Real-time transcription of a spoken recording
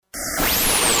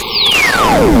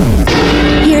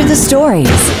the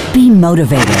stories. Be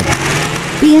motivated.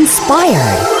 Be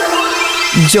inspired.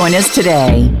 Join us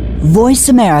today. Voice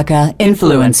America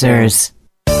Influencers.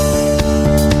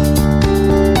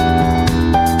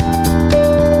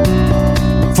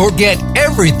 Forget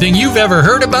everything you've ever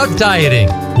heard about dieting.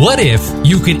 What if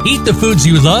you could eat the foods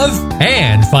you love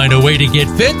and find a way to get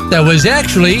fit that was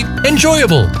actually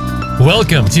enjoyable?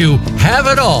 Welcome to Have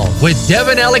It All with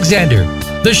Devin Alexander.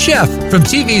 The chef from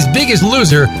TV's Biggest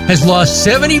Loser has lost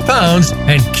 70 pounds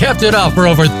and kept it off for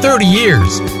over 30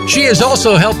 years. She has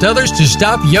also helped others to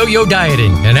stop yo-yo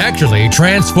dieting and actually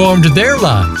transformed their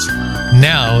lives.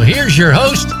 Now, here's your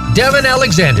host, Devin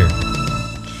Alexander.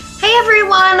 Hey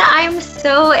everyone, I'm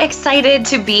so excited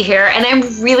to be here, and I'm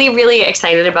really, really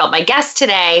excited about my guest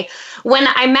today. When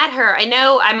I met her, I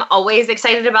know I'm always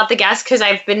excited about the guests because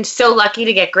I've been so lucky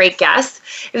to get great guests.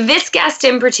 This guest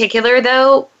in particular,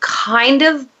 though, kind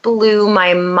of blew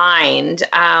my mind.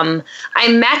 I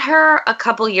met her a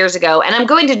couple years ago, and I'm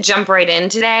going to jump right in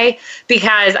today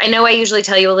because I know I usually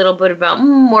tell you a little bit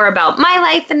more about my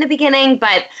life in the beginning,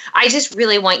 but I just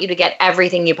really want you to get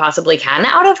everything you possibly can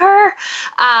out of her.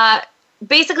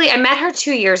 Basically, I met her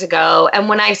 2 years ago, and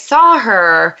when I saw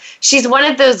her, she's one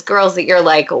of those girls that you're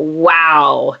like,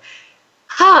 wow.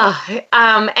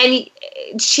 And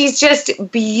she's just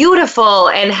beautiful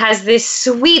and has this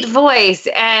sweet voice.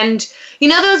 And you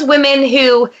know those women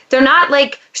who, they're not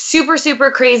like super,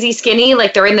 super crazy skinny,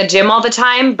 like they're in the gym all the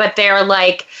time, but they're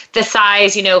like the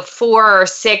size, 4 or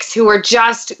 6, who are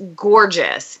just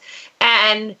gorgeous.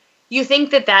 And you think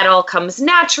that all comes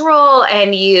natural, and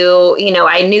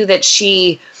I knew that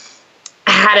she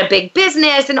had a big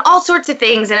business and all sorts of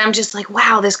things, and I'm just like,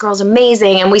 wow, this girl's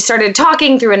amazing. And we started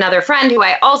talking through another friend who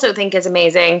I also think is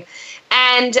amazing,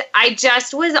 and I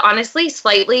just was honestly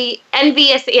slightly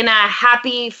envious in a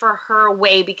happy for her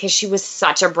way because she was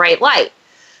such a bright light.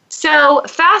 So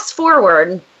fast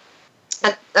forward,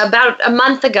 about a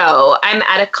month ago, I'm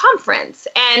at a conference,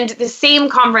 and the same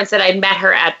conference that I'd met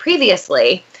her at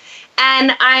previously.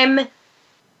 And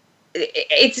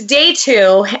it's day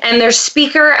 2, and there's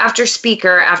speaker after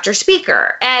speaker after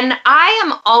speaker. And I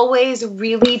am always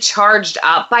really charged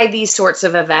up by these sorts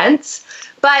of events.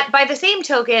 But by the same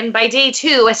token, by day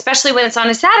 2, especially when it's on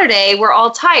a Saturday, we're all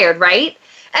tired, right?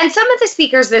 And some of the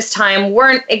speakers this time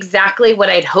weren't exactly what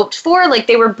I'd hoped for. Like,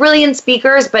 they were brilliant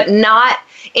speakers, but not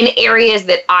in areas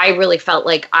that I really felt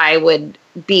like I would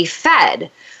be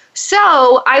fed.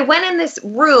 So I went in this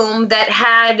room that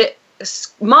had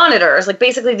monitors, like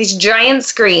basically these giant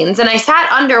screens, and I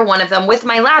sat under one of them with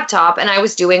my laptop, and I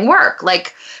was doing work,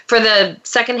 like for the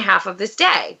second half of this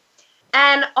day.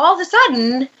 And all of a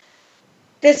sudden,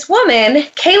 this woman,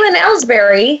 Kaylin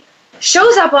Ellsbury,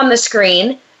 shows up on the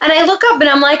screen, and I look up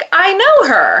and I'm like, I know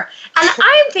her. And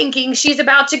I'm thinking she's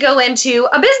about to go into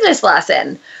a business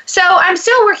lesson. So I'm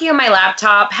still working on my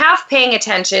laptop, half paying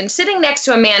attention, sitting next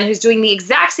to a man who's doing the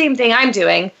exact same thing I'm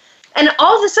doing. And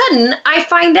all of a sudden, I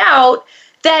find out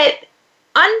that,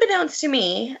 unbeknownst to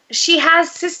me, she has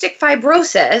cystic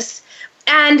fibrosis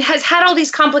and has had all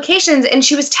these complications, and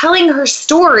she was telling her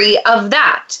story of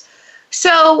that.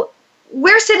 So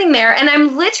we're sitting there, and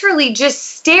I'm literally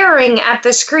just staring at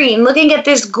the screen, looking at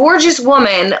this gorgeous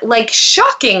woman, like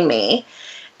shocking me.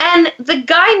 And the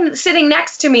guy sitting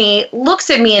next to me looks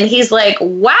at me, and he's like,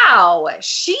 wow,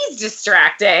 she's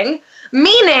distracting.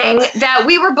 Meaning that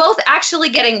we were both actually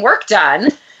getting work done.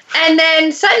 And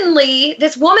then suddenly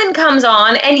this woman comes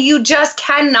on, and you just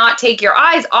cannot take your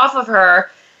eyes off of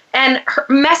her. And her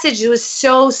message was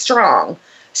so strong.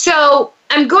 So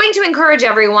I'm going to encourage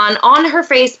everyone, on her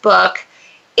Facebook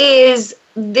is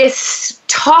this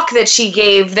talk that she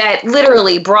gave that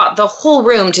literally brought the whole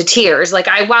room to tears. Like,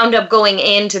 I wound up going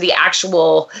into the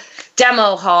actual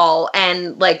demo hall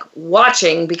and like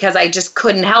watching because I just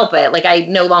couldn't help it. Like, I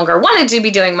no longer wanted to be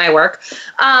doing my work. So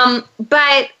I'm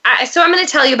going to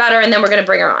tell you about her, and then we're going to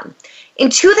bring her on. In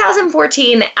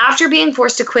 2014, after being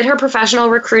forced to quit her professional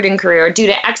recruiting career due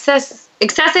to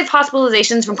excessive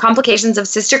hospitalizations from complications of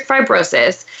cystic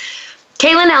fibrosis,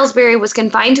 Kaylin Ellsbury was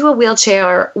confined to a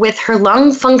wheelchair with her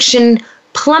lung function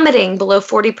plummeting below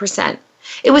 40%.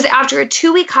 It was after a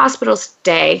 2-week hospital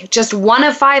stay, just one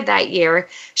of 5 that year,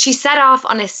 she set off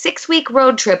on a 6-week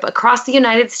road trip across the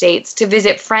United States to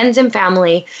visit friends and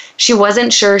family she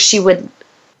wasn't sure she would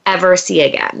ever see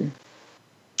again.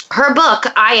 Her book,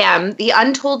 I Am, The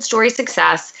Untold Story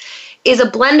Success, is a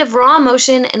blend of raw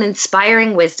emotion and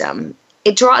inspiring wisdom.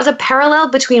 It draws a parallel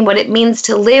between what it means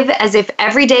to live as if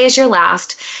every day is your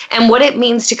last and what it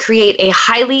means to create a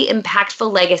highly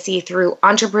impactful legacy through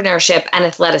entrepreneurship and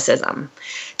athleticism.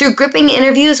 Through gripping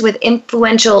interviews with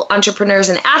influential entrepreneurs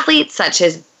and athletes such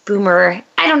as Boomer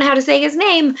don't know how to say his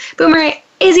name. Boomer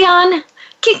Esiason.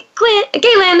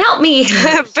 Galen, help me.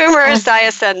 Boomer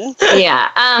Esiason.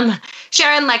 Yeah.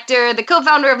 Sharon Lechter, the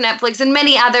co-founder of Netflix, and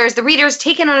many others, the reader's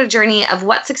taken on a journey of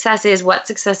what success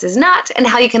is not, and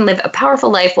how you can live a powerful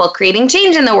life while creating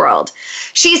change in the world.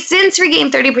 She's since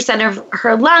regained 30% of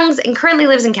her lungs and currently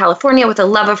lives in California with the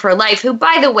love of her life, who,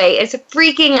 by the way, is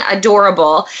freaking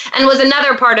adorable and was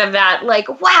another part of that, like,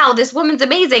 wow, this woman's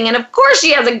amazing. And of course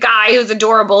she has a guy who's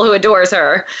adorable who adores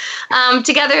her.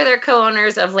 Together, they're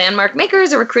co-owners of Landmark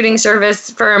Makers, a recruiting service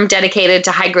firm dedicated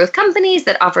to high-growth companies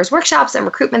that offers workshops and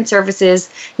recruitment services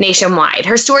nationwide.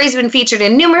 Her story has been featured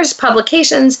in numerous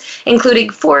publications,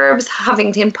 including Forbes,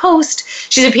 Huffington Post.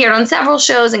 She's appeared on several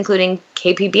shows, including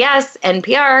KPBS,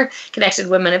 NPR, Connected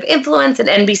Women of Influence, and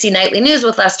NBC Nightly News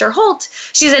with Lester Holt.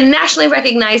 She's a nationally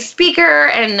recognized speaker,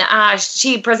 and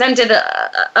she presented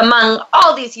among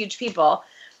all these huge people.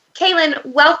 Kaylin,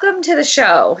 welcome to the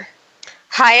show.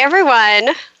 Hi,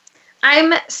 everyone.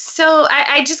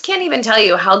 I just can't even tell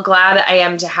you how glad I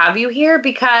am to have you here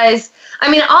because, I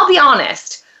mean, I'll be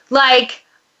honest, like,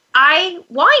 I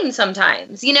whine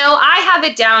sometimes, I have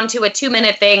it down to a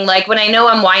 2-minute thing. Like when I know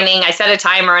I'm whining, I set a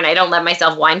timer and I don't let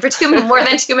myself whine for more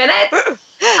than 2 minutes.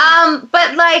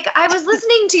 But like, I was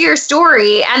listening to your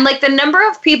story and like the number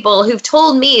of people who've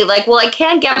told me like, well, I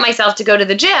can't get myself to go to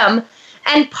the gym.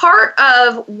 And part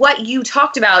of what you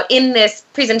talked about in this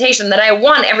presentation that I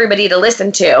want everybody to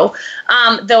listen to,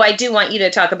 though I do want you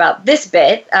to talk about this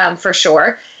bit for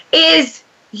sure, is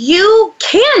you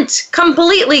can't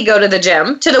completely go to the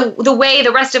gym to the way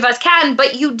the rest of us can,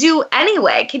 but you do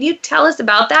anyway. Can you tell us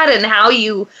about that and how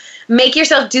you make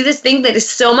yourself do this thing that is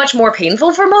so much more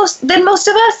painful than most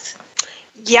of us?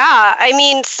 Yeah, I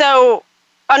mean, so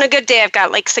on a good day, I've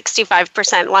got like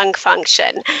 65% lung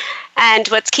function. And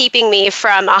what's keeping me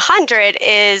from 100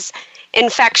 is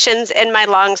infections in my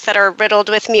lungs that are riddled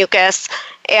with mucus.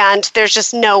 And there's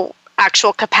just no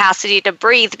actual capacity to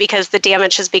breathe because the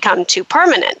damage has become too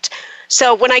permanent.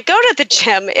 So when I go to the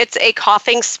gym, it's a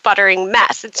coughing, sputtering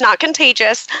mess. It's not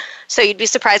contagious. So you'd be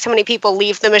surprised how many people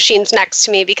leave the machines next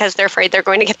to me because they're afraid they're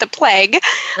going to get the plague.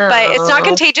 But it's not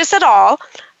contagious at all.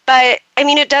 But I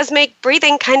mean, it does make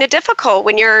breathing kind of difficult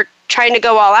when you're trying to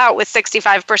go all out with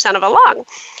 65% of a lung.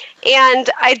 And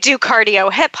I do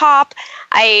cardio hip hop.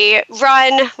 I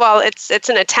run. Well, it's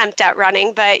an attempt at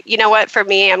running, but you know what? For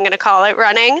me, I'm going to call it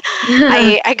running.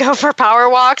 I go for power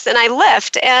walks and I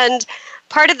lift. And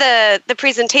part of the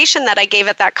presentation that I gave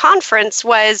at that conference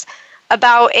was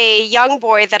about a young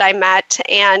boy that I met,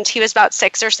 and he was about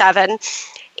 6 or 7.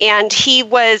 And he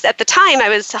was, at the time, I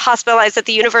was hospitalized at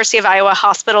the University of Iowa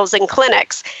hospitals and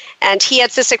clinics, and he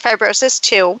had cystic fibrosis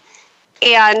too.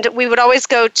 And we would always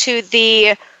go to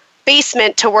the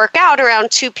basement to work out around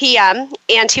 2 p.m.,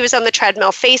 and he was on the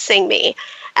treadmill facing me.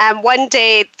 And one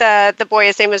day, the boy,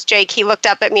 his name was Jake, he looked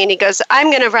up at me and he goes,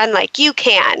 "I'm going to run like you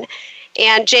can."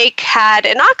 And Jake had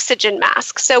an oxygen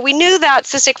mask. So we knew that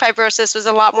cystic fibrosis was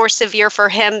a lot more severe for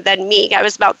him than me. I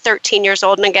was about 13 years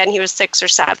old, and again, he was 6 or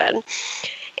 7.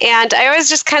 And I always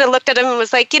just kind of looked at him and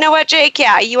was like, you know what, Jake?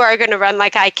 Yeah, you are going to run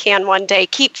like I can one day.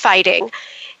 Keep fighting.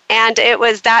 And it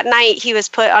was that night he was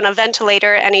put on a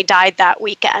ventilator and he died that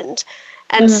weekend.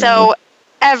 And so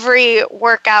every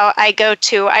workout I go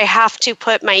to, I have to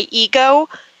put my ego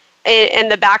in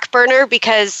the back burner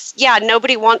because, yeah,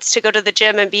 nobody wants to go to the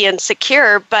gym and be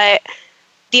insecure, but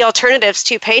the alternative's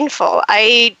too painful.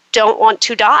 I don't want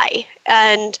to die.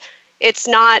 And it's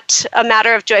not a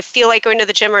matter of do I feel like going to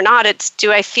the gym or not. It's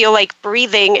do I feel like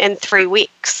breathing in 3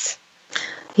 weeks?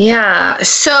 Yeah.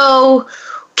 So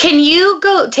can you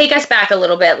go take us back a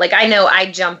little bit? Like, I know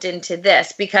I jumped into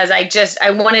this because I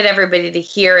wanted everybody to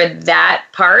hear that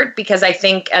part because I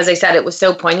think, as I said, it was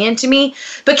so poignant to me.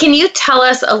 But can you tell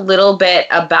us a little bit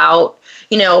about,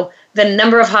 the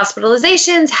number of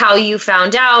hospitalizations, how you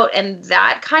found out, and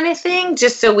that kind of thing,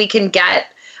 just so we can get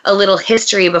a little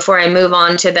history before I move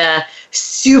on to the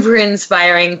super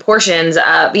inspiring portions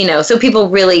of, so people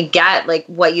really get like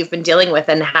what you've been dealing with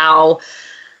and how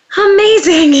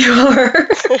amazing you are.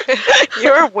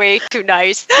 You're way too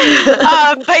nice.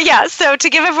 But yeah, so to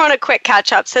give everyone a quick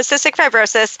catch up. So cystic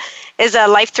fibrosis is a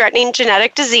life-threatening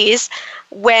genetic disease.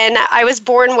 When I was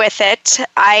born with it,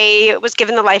 I was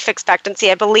given the life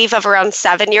expectancy, I believe, of around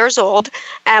 7 years old.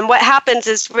 And what happens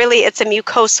is really it's a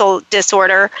mucosal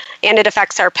disorder and it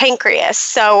affects our pancreas.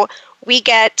 So we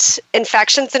get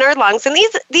infections in our lungs. And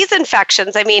these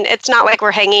infections, I mean, it's not like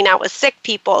we're hanging out with sick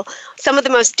people. Some of the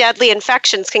most deadly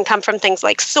infections can come from things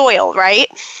like soil, right?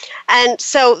 And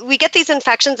so we get these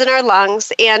infections in our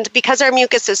lungs, and because our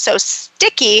mucus is so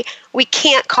sticky, we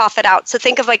can't cough it out. So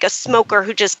think of like a smoker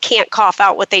who just can't cough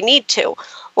out what they need to.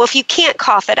 Well, if you can't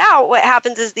cough it out, what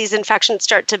happens is these infections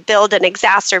start to build and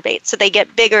exacerbate, so they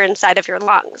get bigger inside of your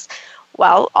lungs.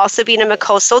 Well, also being a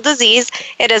mucosal disease,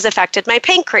 it has affected my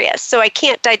pancreas. So I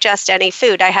can't digest any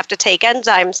food. I have to take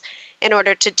enzymes in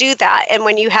order to do that. And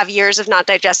when you have years of not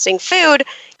digesting food,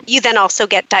 you then also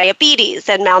get diabetes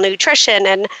and malnutrition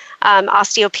and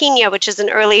osteopenia, which is an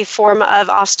early form of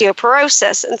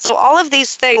osteoporosis. And so all of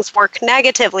these things work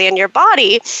negatively in your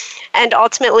body and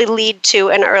ultimately lead to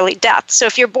an early death. So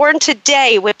if you're born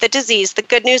today with the disease, the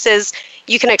good news is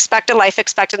you can expect a life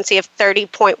expectancy of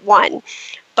 30.1.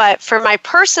 But for my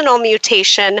personal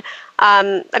mutation,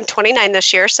 I'm 29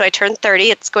 this year, so I turned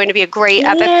 30. It's going to be a great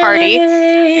epic party.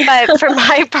 But for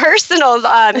my personal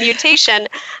mutation,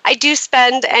 I do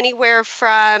spend anywhere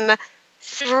from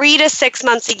 3 to 6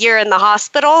 months a year in the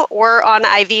hospital or on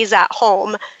IVs at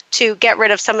home to get rid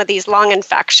of some of these lung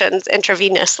infections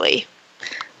intravenously.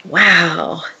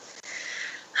 Wow.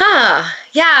 Huh.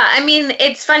 Yeah. I mean,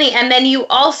 it's funny. And then you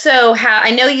also have, I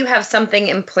know you have something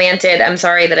implanted. I'm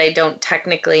sorry that I don't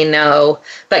technically know,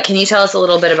 but can you tell us a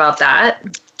little bit about that?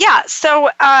 Yeah.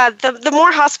 So the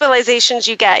more hospitalizations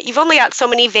you get, you've only got so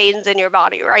many veins in your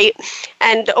body, right?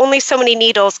 And only so many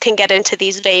needles can get into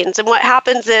these veins. And what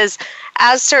happens is,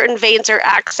 as certain veins are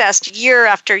accessed year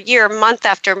after year, month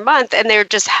after month, and they're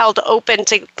just held open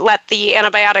to let the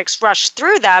antibiotics rush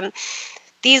through them,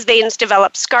 these veins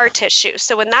develop scar tissue.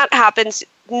 So when that happens,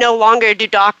 no longer do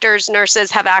doctors, nurses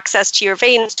have access to your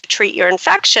veins to treat your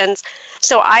infections.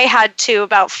 So I had to,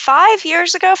 about 6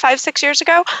 years ago,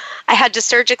 I had to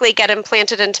surgically get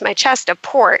implanted into my chest a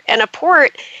port. And a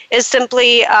port is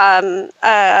simply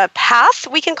a path,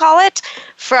 we can call it,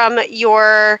 from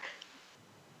your,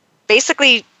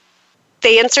 basically,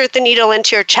 they insert the needle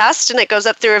into your chest and it goes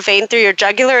up through a vein through your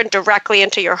jugular and directly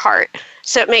into your heart.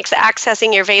 So it makes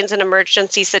accessing your veins in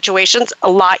emergency situations a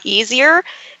lot easier.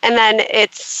 And then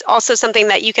it's also something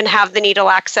that you can have the needle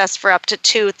access for up to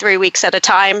 2-3 weeks at a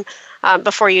time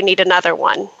before you need another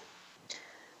one.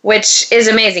 Which is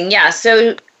amazing. Yeah.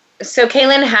 So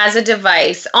Kaylin has a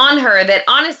device on her that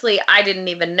honestly I didn't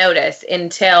even notice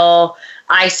until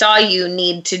I saw you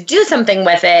need to do something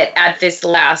with it at this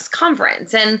last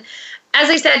conference. And as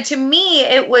I said, to me,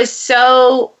 it was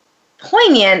so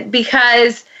poignant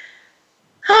because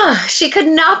she could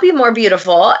not be more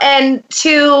beautiful. And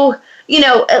to,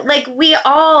 like we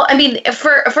all, I mean,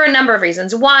 for a number of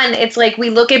reasons. One, it's like we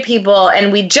look at people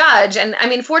and we judge. And I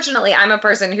mean, fortunately, I'm a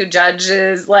person who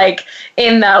judges like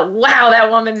in the, wow, that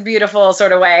woman's beautiful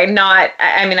sort of way. Not,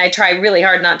 I mean, I try really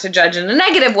hard not to judge in a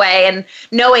negative way and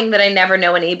knowing that I never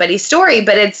know anybody's story,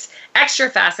 but it's extra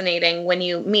fascinating when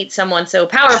you meet someone so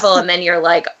powerful and then you're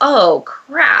like, oh,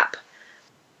 crap.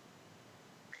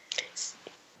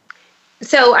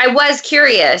 So I was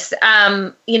curious,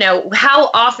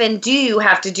 how often do you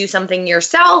have to do something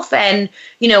yourself? And,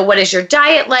 what is your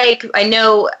diet like? I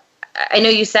know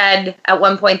you said at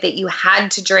one point that you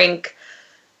had to drink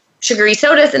sugary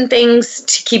sodas and things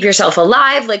to keep yourself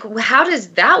alive. Like, how does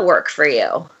that work for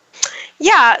you?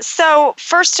 Yeah. So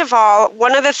first of all,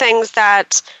 one of the things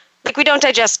that, like, we don't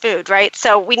digest food, right?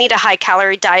 So we need a high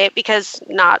calorie diet because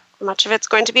not much of it's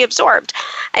going to be absorbed.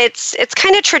 It's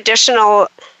kind of traditional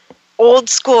old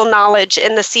school knowledge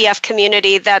in the CF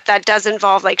community that does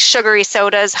involve like sugary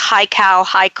sodas, high cal,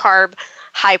 high carb,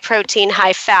 high protein,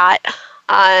 high fat.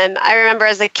 I remember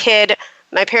as a kid,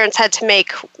 my parents had to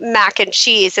make mac and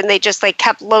cheese and they just like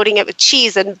kept loading it with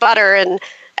cheese and butter and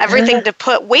everything to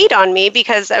put weight on me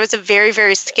because I was a very,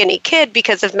 very skinny kid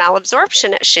because of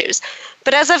malabsorption issues.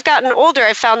 But as I've gotten older,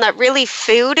 I found that really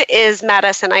food is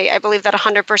medicine. I believe that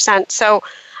 100%. So,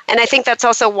 and I think that's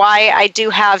also why I do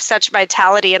have such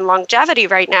vitality and longevity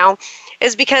right now,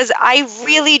 is because I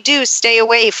really do stay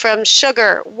away from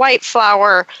sugar, white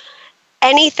flour,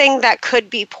 anything that could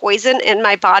be poison in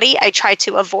my body, I try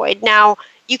to avoid. Now,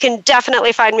 you can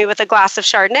definitely find me with a glass of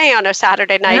Chardonnay on a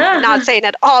Saturday night, not saying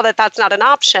at all that that's not an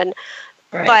option.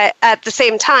 Right. But at the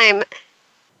same time,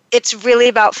 it's really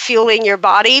about fueling your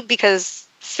body because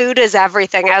food is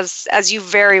everything, as you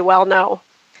very well know.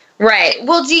 Right.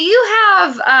 Well, do you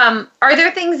have, are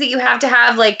there things that you have to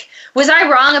have, like, was I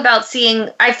wrong about seeing,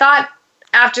 I thought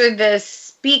after the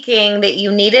speaking that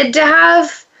you needed to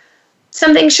have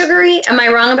something sugary. Am I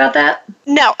wrong about that?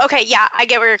 No. Okay. Yeah, I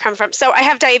get where you're coming from. So I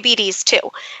have diabetes too.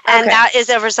 And that is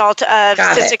a result of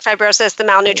cystic fibrosis, the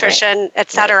malnutrition,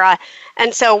 etc.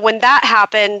 And so when that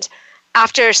happened,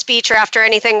 after a speech or after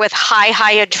anything with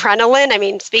high adrenaline, I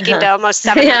mean, speaking to almost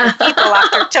 700 people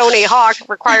after Tony Hawk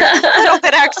required a little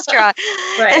bit extra.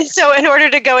 Right. And so in order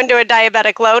to go into a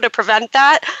diabetic low to prevent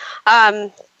that,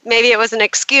 maybe it was an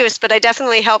excuse, but I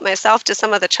definitely helped myself to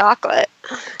some of the chocolate.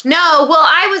 No, well,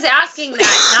 I was asking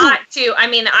that not to, I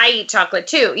mean, I eat chocolate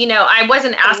too. You know, I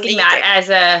wasn't asking that as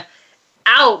a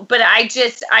out, but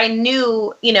I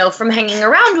knew, you know, from hanging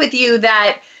around with you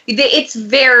that it's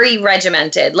very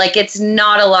regimented. Like, it's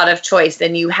not a lot of choice.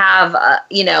 And you have,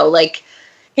 you know, like,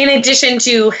 in addition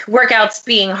to workouts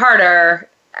being harder,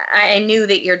 I knew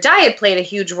that your diet played a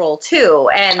huge role too.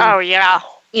 And oh, yeah.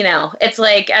 You know, it's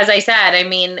like, as I said, I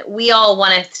mean, we all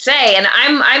want to say, and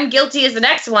I'm guilty as the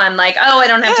next one, like, oh, I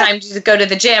don't have time to go to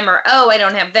the gym, or, oh, I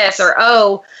don't have this, or,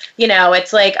 oh, you know,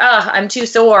 it's like, oh, I'm too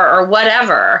sore, or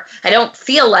whatever. I don't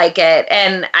feel like it.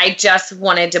 And I just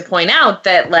wanted to point out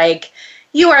that, like,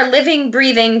 you are living,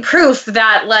 breathing proof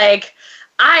that, like,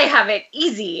 I have it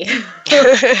easy,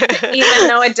 even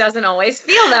though it doesn't always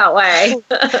feel that way.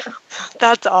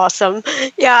 That's awesome.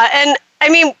 Yeah. And I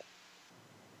mean,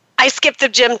 I skip the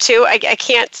gym too. I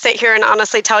can't sit here and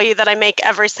honestly tell you that I make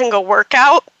every single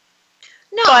workout.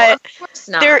 No, but of course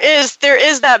not. There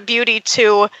is that beauty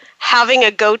to having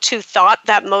a go-to thought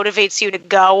that motivates you to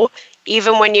go,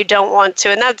 even when you don't want to.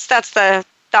 And that's the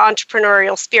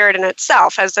entrepreneurial spirit in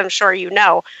itself, as I'm sure you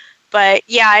know. But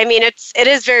yeah, I mean, it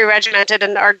is very regimented,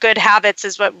 and our good habits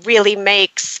is what really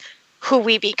makes who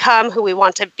we become, who we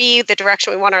want to be, the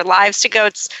direction we want our lives to go.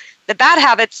 It's the bad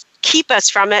habits keep us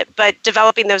from it, but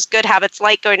developing those good habits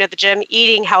like going to the gym,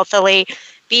 eating healthily,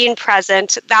 being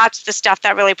present, that's the stuff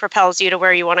that really propels you to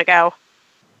where you want to go.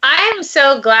 I am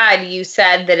so glad you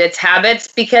said that it's habits,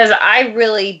 because I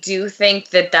really do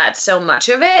think that that's so much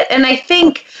of it. And I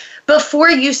think before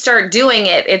you start doing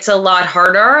it, it's a lot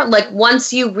harder. Like,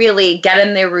 once you really get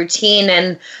in the routine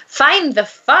and find the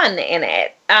fun in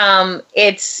it,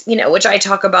 it's, you know, which I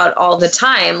talk about all the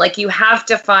time. Like, you have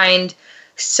to find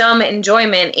some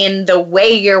enjoyment in the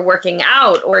way you're working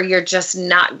out, or you're just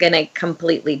not going to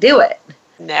completely do it.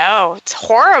 No, it's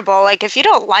horrible. Like, if you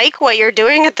don't like what you're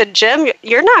doing at the gym,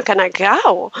 you're not going to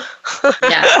go.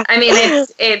 Yeah. I mean,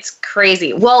 it's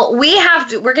crazy. Well,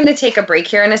 we're going to take a break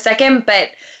here in a second,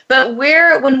 but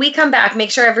when we come back, make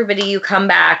sure everybody, you come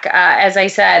back. As I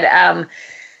said,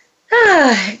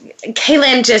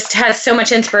 Kaylin just has so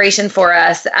much inspiration for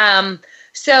us.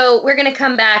 So we're going to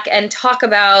come back and talk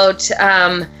about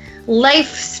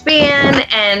lifespan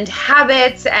and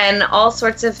habits and all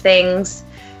sorts of things.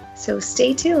 So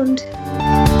stay tuned.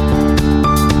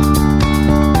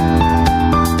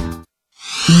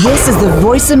 This is the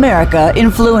Voice America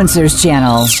Influencers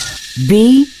Channel.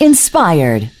 Be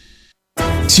inspired.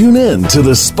 Tune in to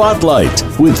The Spotlight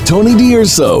with Tony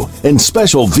D'Urso and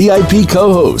special VIP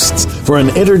co-hosts for an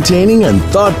entertaining and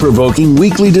thought-provoking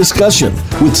weekly discussion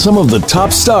with some of the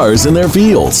top stars in their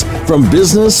fields, from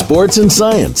business, sports, and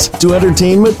science to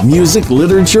entertainment, music,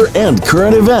 literature, and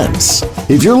current events.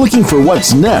 If you're looking for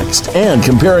what's next and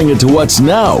comparing it to what's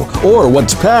now or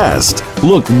what's past,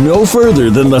 look no further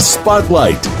than The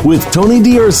Spotlight with Tony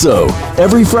D'Urso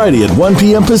every Friday at 1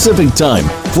 p.m. Pacific Time,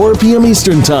 4 p.m.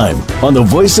 Eastern Time on the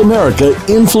Voice America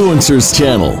Influencers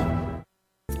Channel.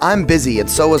 I'm busy, and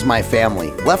so is my family.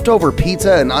 Leftover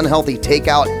pizza and unhealthy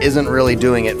takeout isn't really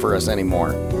doing it for us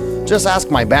anymore. Just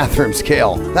ask my bathroom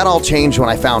scale. That all changed when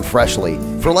I found Freshly.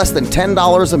 For less than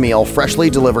 $10 a meal, Freshly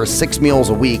delivers 6 meals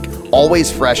a week,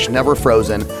 always fresh, never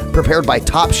frozen, prepared by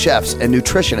top chefs and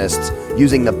nutritionists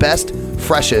using the best,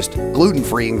 freshest,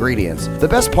 gluten-free ingredients. The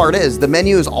best part is the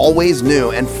menu is always new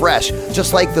and fresh,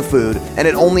 just like the food, and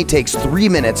it only takes 3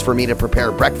 minutes for me to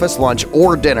prepare breakfast, lunch,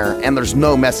 or dinner, and there's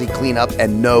no messy cleanup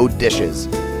and no dishes.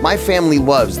 My family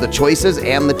loves the choices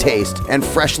and the taste, and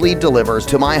Freshly delivers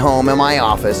to my home and my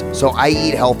office, so I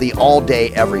eat healthy all day,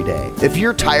 every day. If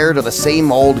you're tired of the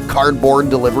same old cardboard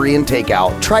delivery and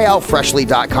takeout, try out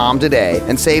Freshly.com today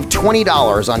and save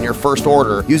 $20 on your first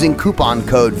order using coupon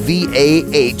code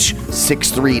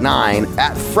VAH639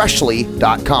 at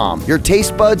Freshly.com. Your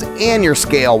taste buds and your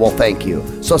scale will thank you.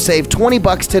 So save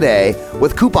 $20 today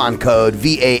with coupon code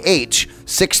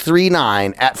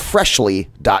VAH639 at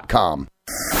Freshly.com.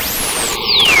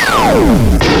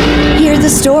 Hear the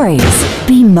stories.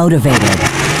 Be motivated.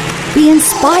 Be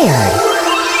inspired.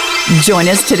 Join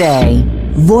us today.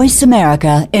 Voice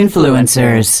America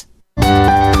Influencers.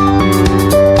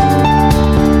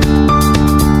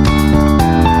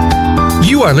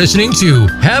 You are listening to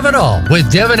Have It All with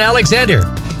Devin Alexander.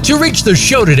 To reach the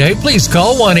show today, please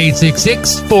call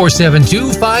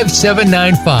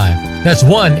 1-866-472-5795. That's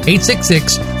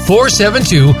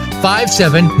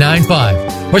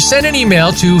 1-866-472-5795. Or send an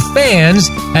email to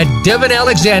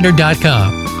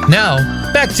fans@devinalexander.com.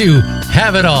 Now, back to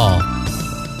Have It All.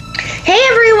 Hey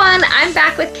everyone, I'm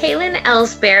back with Kaylin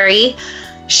Ellsbury.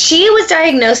 She was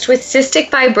diagnosed with cystic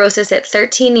fibrosis at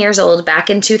 13 years old back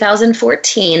in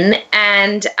 2014.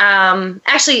 And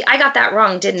actually, I got that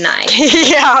wrong, didn't I?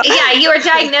 Yeah, you were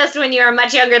diagnosed when you were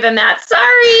much younger than that.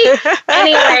 Sorry.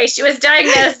 Anyway, she was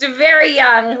diagnosed very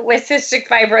young with cystic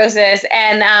fibrosis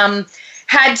and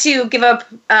had to give up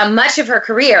much of her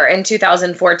career in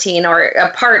 2014, or a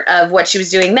part of what she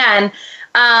was doing then,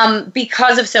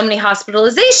 because of so many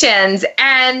hospitalizations.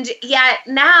 And yet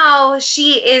now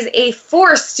she is a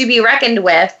force to be reckoned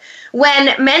with,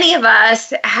 when many of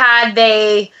us, had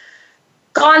they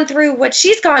gone through what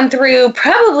she's gone through,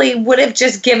 probably would have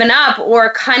just given up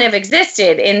or kind of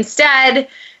existed. Instead,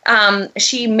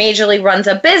 she majorly runs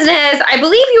a business. I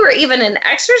believe you were even an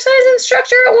exercise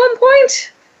instructor at one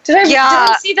point. Did I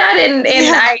see that?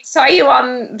 I saw you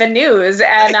on the news,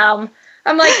 and I'm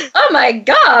like, oh my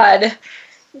God.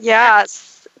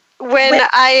 Yes.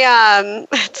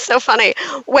 It's so funny.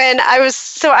 I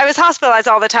was hospitalized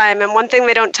all the time. And one thing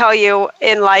they don't tell you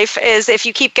in life is if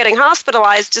you keep getting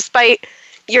hospitalized, despite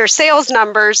your sales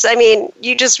numbers, I mean,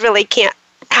 you just really can't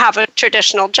have a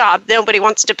traditional job. Nobody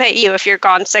wants to pay you if you're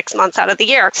gone 6 months out of the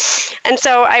year. And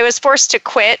so I was forced to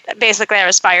quit. Basically, I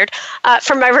was fired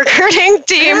from my recruiting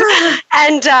team.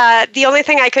 And the only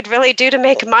thing I could really do to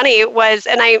make money was,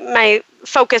 my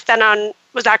focus then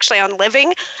was actually on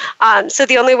living. So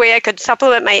the only way I could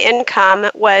supplement my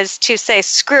income was to say,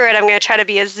 screw it, I'm going to try to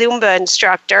be a Zumba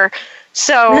instructor.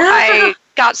 So I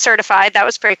got certified. That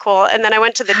was pretty cool. And then I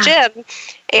went to the gym,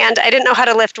 and I didn't know how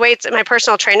to lift weights. And my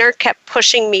personal trainer kept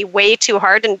pushing me way too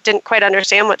hard and didn't quite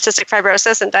understand what cystic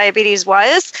fibrosis and diabetes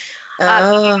was.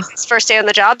 His first day on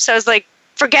the job. So I was like,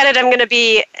 forget it, I'm going to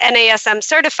be NASM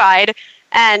certified.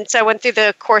 And so I went through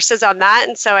the courses on that.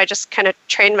 And so I just kind of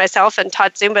trained myself and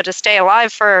taught Zumba to stay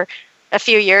alive for a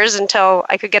few years until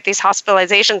I could get these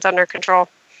hospitalizations under control.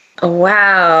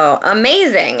 Wow.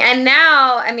 Amazing. And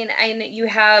now, I mean, you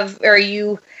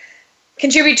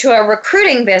contribute to a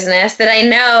recruiting business that I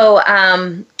know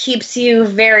keeps you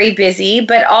very busy,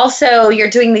 but also you're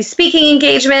doing these speaking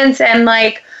engagements. And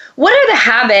like, what are the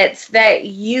habits that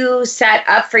you set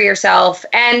up for yourself,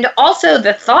 and also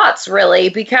the thoughts, really?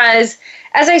 Because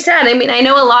as I said, I mean, I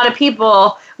know a lot of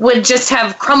people would just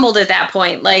have crumbled at that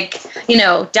point, like,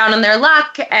 down on their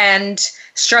luck and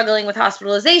struggling with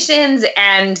hospitalizations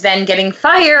and then getting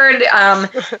fired.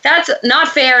 That's not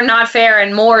fair,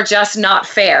 and more just not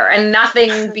fair, and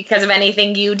nothing because of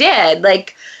anything you did.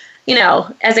 Like,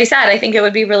 as I said, I think it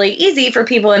would be really easy for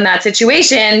people in that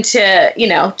situation to,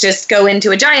 just go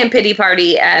into a giant pity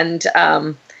party and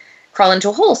crawl into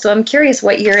a hole. So I'm curious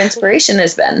what your inspiration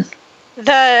has been.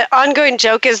 The ongoing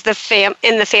joke is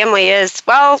in the family is,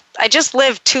 well, I just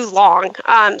lived too long.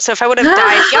 So if I would have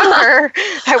died younger,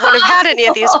 I wouldn't have had any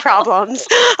of these problems.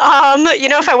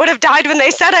 If I would have died when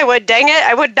they said I would, dang it,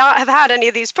 I would not have had any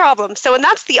of these problems. So, and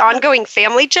that's the ongoing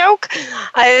family joke.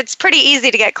 It's pretty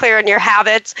easy to get clear on your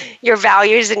habits, your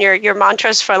values, and your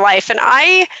mantras for life. And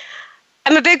I'm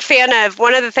a big fan of,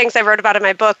 one of the things I wrote about in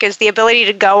my book is the ability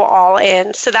to go all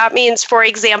in. So that means, for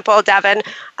example, Devin,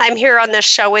 I'm here on this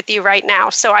show with you right now.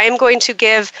 So I am going to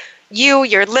give you,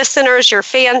 your listeners, your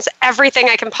fans, everything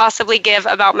I can possibly give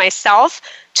about myself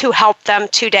to help them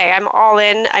today. I'm all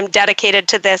in. I'm dedicated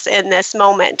to this in this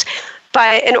moment.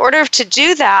 But in order to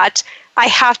do that, I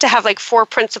have to have like 4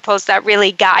 principles that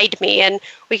really guide me. And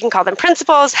we can call them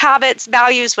principles, habits,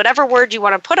 values, whatever word you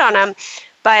want to put on them.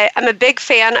 But I'm a big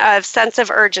fan of sense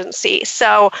of urgency.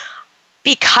 So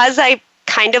because I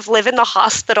kind of live in the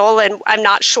hospital and I'm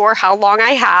not sure how long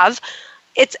I have,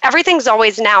 everything's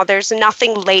always now. There's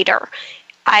nothing later.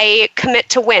 I commit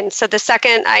to win. So the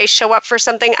second I show up for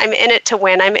something, I'm in it to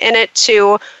win. I'm in it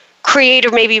to create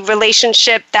or maybe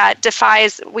relationship that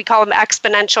defies, we call them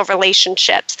exponential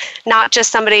relationships, not just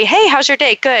somebody, hey, how's your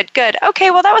day? Good. Okay,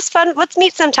 well, that was fun. Let's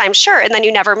meet sometime. Sure. And then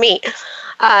you never meet.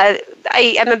 I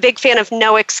am a big fan of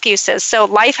no excuses. So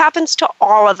life happens to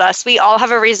all of us. We all have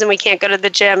a reason we can't go to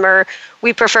the gym, or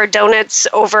we prefer donuts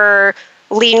over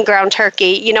lean ground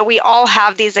turkey. We all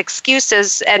have these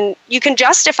excuses, and you can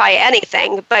justify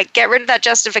anything, but get rid of that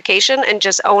justification and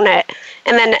just own it.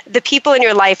 And then the people in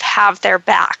your life have their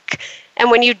back.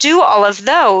 And when you do all of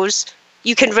those,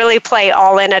 you can really play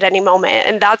all in at any moment.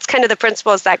 And that's kind of the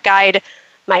principles that guide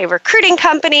my recruiting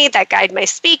company, that guide my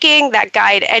speaking, that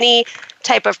guide any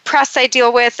type of press I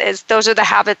deal with. Those are the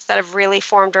habits that have really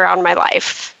formed around my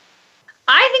life.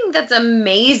 I think that's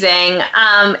amazing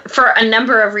for a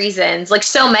number of reasons, like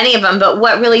so many of them. But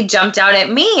what really jumped out at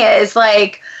me is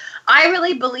like, I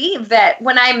really believe that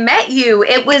when I met you,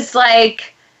 it was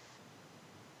like,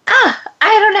 I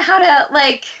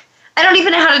don't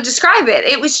even know how to describe it.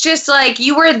 It was just like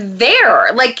you were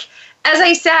there. Like, as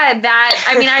I said,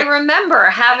 I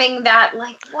remember having that,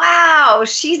 like, wow,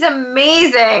 she's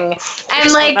amazing.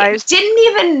 And, like, nice. Didn't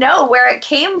even know where it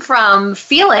came from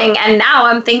feeling. And now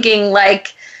I'm thinking,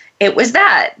 like, it was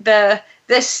the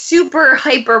super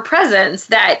hyper presence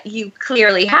that you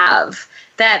clearly have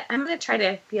that I'm going to try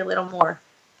to be a little more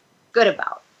good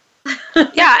about.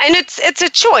 Yeah, and it's a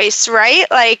choice, right?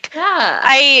 Like, yeah.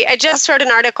 I just wrote an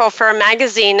article for a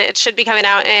magazine. It should be coming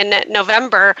out in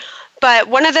November. But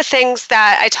one of the things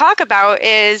that I talk about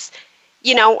is,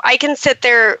 I can sit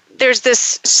there. There's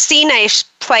this scene I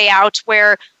play out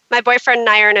where my boyfriend and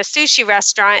I are in a sushi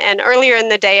restaurant, and earlier in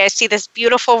the day, I see this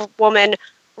beautiful woman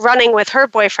running with her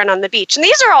boyfriend on the beach. And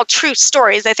these are all true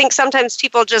stories. I think sometimes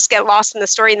people just get lost in the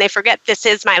story and they forget this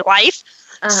is my life.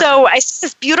 Uh-huh. So I see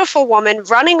this beautiful woman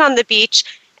running on the beach,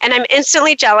 and I'm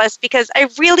instantly jealous because I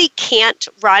really can't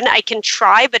run. I can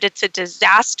try, but it's a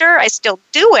disaster. I still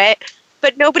do it.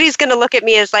 But nobody's going to look at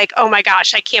me as like, oh my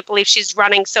gosh, I can't believe she's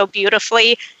running so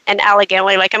beautifully and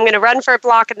elegantly. Like, I'm going to run for a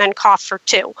block and then cough for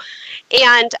 2.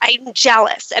 And I'm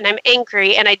jealous and I'm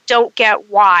angry and I don't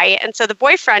get why. And so the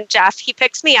boyfriend, Jeff, he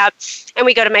picks me up and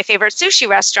we go to my favorite sushi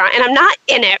restaurant. And I'm not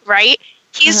in it, right?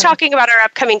 He's talking about our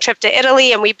upcoming trip to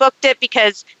Italy, and we booked it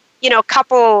because,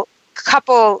 couple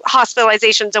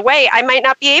hospitalizations away, I might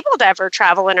not be able to ever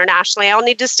travel internationally. I'll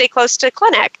need to stay close to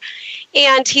clinic.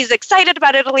 And he's excited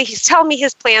about Italy. He's telling me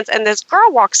his plans. And this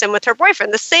girl walks in with her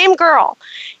boyfriend, the same girl.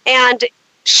 And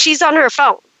she's on her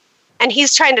phone. And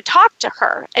he's trying to talk to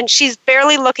her. And she's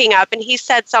barely looking up. And he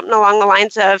said something along the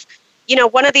lines of,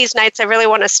 one of these nights I really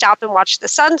want to stop and watch the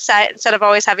sunset instead of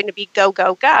always having to be go,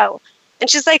 go, go. And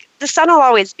she's like, the sun will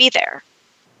always be there.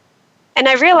 And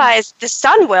I realized the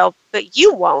sun will, but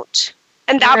you won't.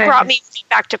 And that brought me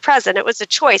back to present. It was a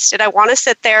choice. Did I want to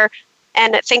sit there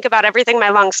and think about everything my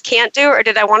lungs can't do, or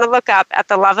did I want to look up at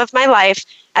the love of my life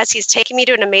as he's taking me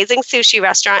to an amazing sushi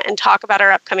restaurant and talk about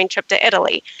our upcoming trip to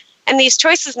Italy? And these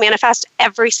choices manifest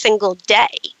every single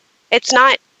day. It's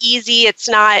not easy. It's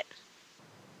not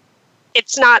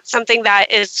something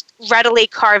that is readily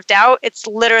carved out. It's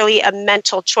literally a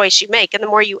mental choice you make. And the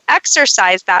more you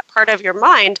exercise that part of your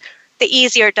mind, the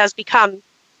easier it does become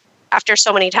after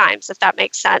so many times, if that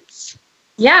makes sense.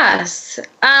 Yes.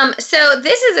 So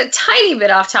this is a tiny bit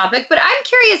off topic, but I'm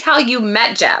curious how you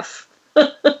met Jeff.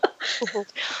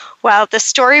 Well, the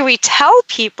story we tell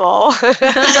people.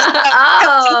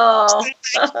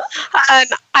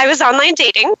 I was online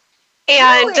dating.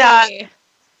 And really?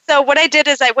 So what I did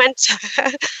is I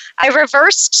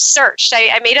reversed searched.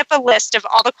 I made up a list of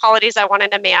all the qualities I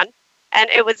wanted in a man, and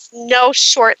it was no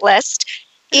short list.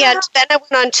 And then I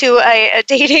went on to a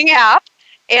dating app,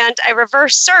 and I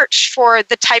reverse searched for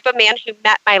the type of man who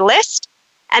met my list.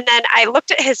 And then I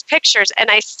looked at his pictures,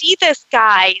 and I see this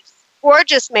guy,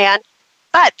 gorgeous man.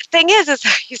 But the thing is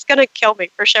he's going to kill me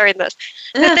for sharing this.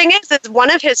 The thing is one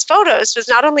of his photos was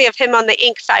not only of him on the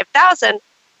Inc. 5000,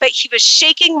 but he was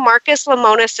shaking Marcus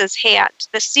Lemonis's hand,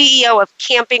 the CEO of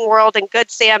Camping World and Good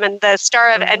Sam and the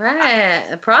star of...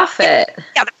 the Prophet.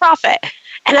 Yeah, the Prophet.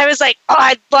 And I was like,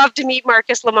 I'd love to meet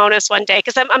Marcus Lemonis one day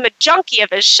because I'm a junkie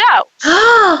of his show.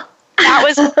 That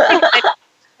was... And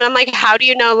I'm like, how do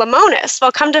you know Lemonis?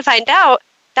 Well, come to find out,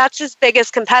 that's his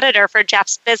biggest competitor for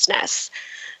Jeff's business.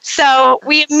 So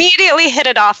we immediately hit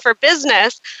it off for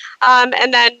business.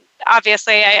 And then,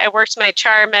 obviously, I worked my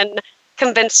charm and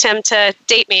convinced him to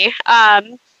date me.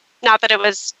 Not that it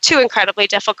was too incredibly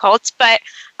difficult, but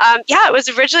it was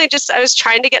originally just I was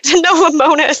trying to get to know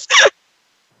Lemonis.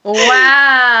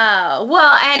 Wow.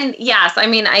 Well, and yes, I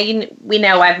mean, we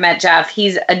know I've met Jeff.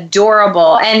 He's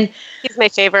adorable, and he's my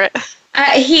favorite.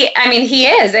 He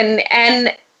is,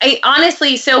 and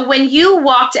honestly, so when you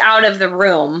walked out of the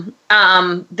room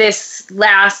this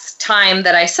last time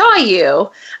that I saw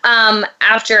you,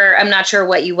 after, I'm not sure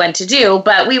what you went to do,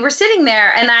 but we were sitting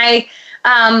there, and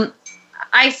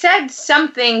I said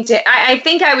something to, I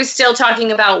think I was still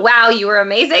talking about, wow, you were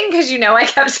amazing, because I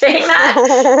kept saying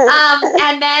that.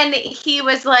 And then he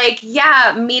was like,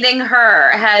 yeah, meeting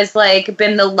her has like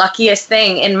been the luckiest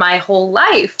thing in my whole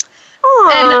life.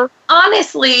 Aww. And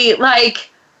honestly,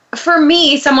 like, for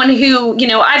me, someone who,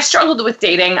 I've struggled with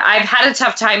dating, I've had a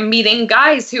tough time meeting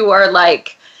guys who are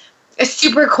like,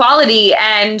 super quality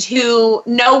and who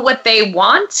know what they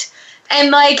want.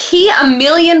 And like he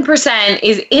 1,000,000%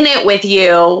 is in it with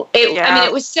you. I mean,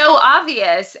 it was so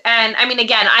obvious. And I mean,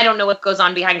 again, I don't know what goes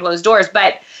on behind closed doors,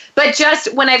 but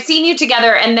just when I've seen you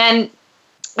together and then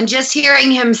just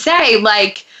hearing him say,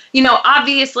 like, you know,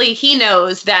 obviously he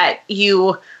knows that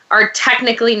you are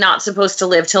technically not supposed to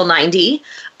live till 90,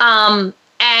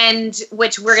 and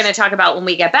which we're going to talk about when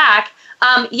we get back.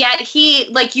 Yet he,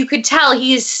 like, you could tell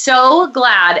he is so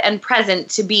glad and present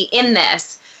to be in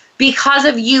this because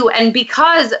of you and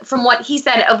because, from what he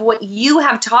said, of what you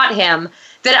have taught him,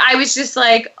 that I was just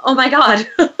like, oh my God.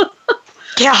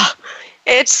 Yeah,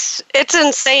 it's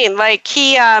insane. Like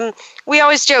we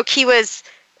always joke he was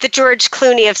the George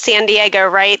Clooney of San Diego,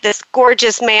 right? This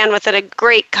gorgeous man with a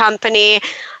great company.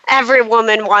 Every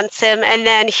woman wants him. And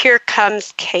then here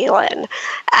comes Kaylin.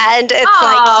 And it's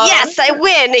like, yes, I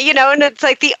win, you know, and it's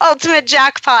like the ultimate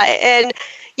jackpot. And,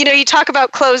 you know, you talk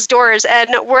about closed doors, and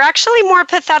we're actually more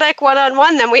pathetic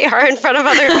one-on-one than we are in front of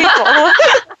other people.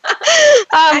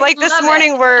 Like this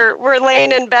morning, we're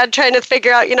laying in bed trying to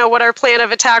figure out, you know, what our plan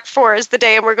of attack for is the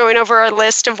day, and we're going over our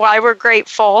list of why we're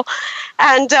grateful.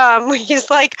 And he's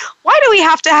like, why do we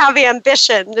have to have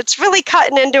ambition? It's really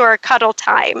cutting into our cuddle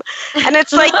time. And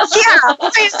it's like, yeah,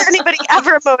 why is anybody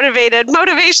ever motivated?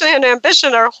 Motivation and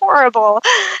ambition are horrible.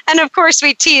 And of course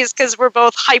we tease because we're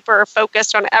both hyper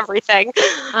focused on everything.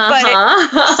 But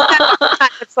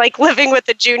it's like living with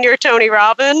the junior Tony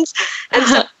Robbins. And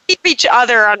so keep each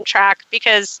other on track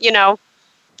because, you know,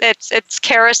 it's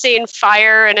kerosene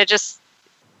fire, and it just,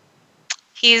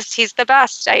 he's the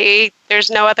best.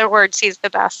 There's no other words. He's the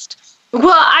best.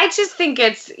 Well, I just think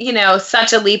it's, you know,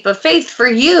 such a leap of faith for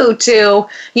you to,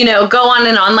 you know, go on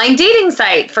an online dating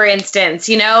site, for instance.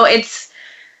 You know,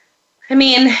 I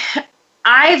mean,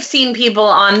 I've seen people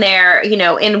on there, you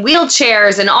know, in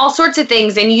wheelchairs and all sorts of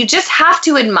things, and you just have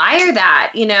to admire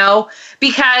that, you know,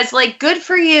 because, like, good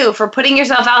for you for putting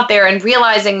yourself out there and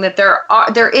realizing that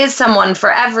there is someone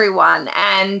for everyone.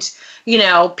 And, you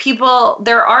know,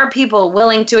 there are people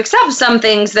willing to accept some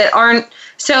things that aren't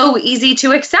so easy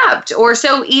to accept or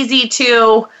so easy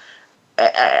to,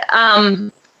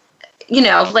 you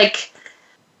know, like,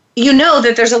 you know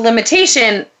that there's a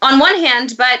limitation on one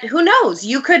hand, but who knows?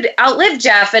 You could outlive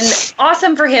Jeff, and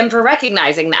awesome for him for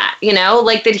recognizing that, you know,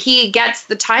 like that he gets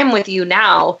the time with you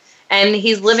now and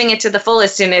he's living it to the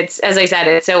fullest. And it's, as I said,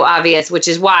 it's so obvious, which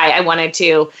is why I wanted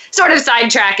to sort of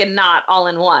sidetrack and not all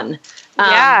in one.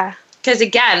 Yeah. Because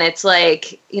again, it's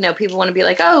like, you know, people want to be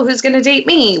like, oh, who's going to date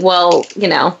me? Well, you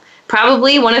know,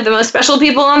 probably one of the most special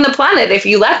people on the planet if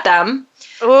you let them.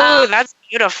 Ooh, that's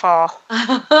beautiful.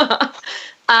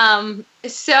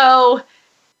 So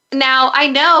now I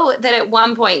know that at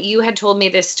one point you had told me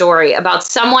this story about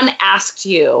someone asked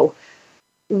you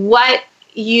when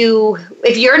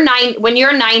you're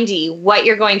 90, what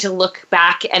you're going to look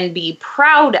back and be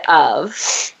proud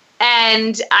of.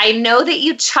 And I know that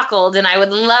you chuckled, and I would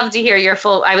love to hear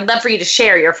I would love for you to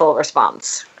share your full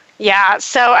response. Yeah.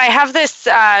 So I have this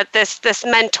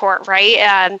mentor,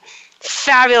 right?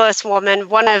 Fabulous woman,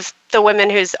 one of the women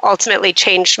who's ultimately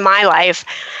changed my life.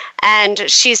 And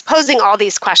she's posing all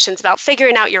these questions about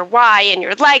figuring out your why and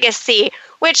your legacy,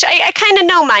 which I kind of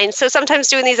know mine. So sometimes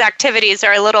doing these activities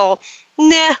are a little,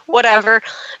 whatever.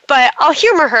 But I'll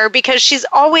humor her because she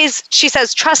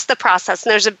says, trust the process.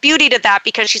 And there's a beauty to that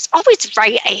because she's always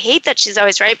right. I hate that she's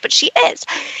always right, but she is.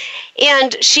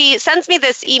 And she sends me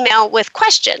this email with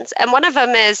questions. And one of them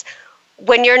is,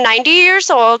 when you're 90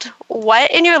 years old, what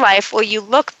in your life will you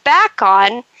look back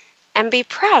on and be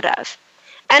proud of?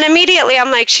 And immediately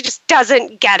I'm like, she just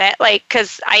doesn't get it. Like,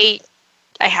 because I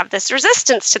have this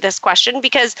resistance to this question,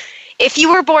 because if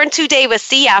you were born today with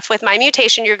CF, with my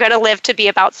mutation, you're going to live to be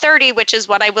about 30, which is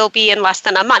what I will be in less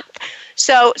than a month.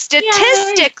 So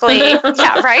statistically,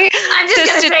 yeah, right? I'm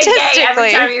just going to say yay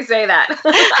every time you say that.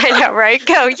 I know, right?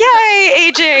 Go, yay,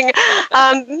 aging.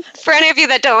 For any of you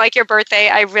that don't like your birthday,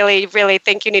 I really, really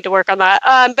think you need to work on that.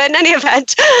 But in any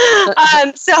event,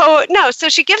 so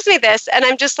she gives me this, and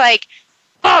I'm just like,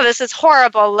 oh, this is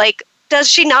horrible. Like, does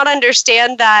she not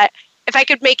understand that if I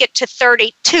could make it to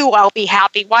 32, I'll be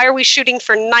happy? Why are we shooting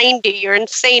for 90? You're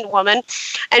insane, woman.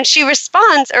 And she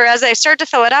responds, or as I start to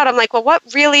fill it out, I'm like, well, what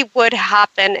really would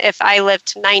happen if I lived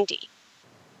to 90?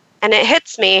 And it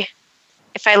hits me.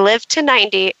 If I lived to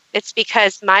 90, it's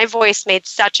because my voice made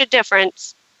such a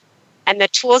difference, and the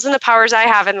tools and the powers I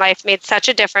have in life made such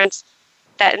a difference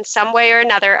that in some way or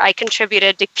another, I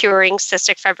contributed to curing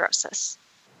cystic fibrosis.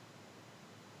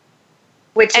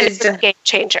 Which is a game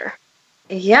changer.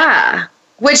 Yeah.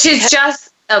 Which is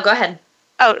just, go ahead.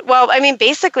 Oh, well, I mean,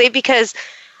 basically because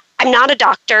I'm not a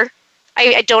doctor.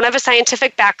 I don't have a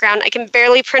scientific background. I can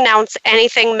barely pronounce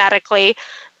anything medically,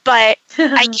 but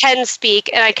I can speak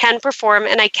and I can perform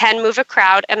and I can move a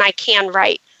crowd and I can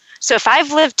write. So if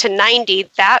I've lived to 90,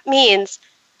 that means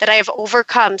that I have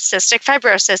overcome cystic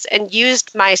fibrosis and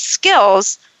used my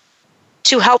skills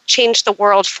to help change the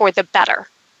world for the better.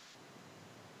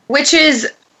 Which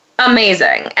is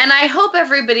amazing. And I hope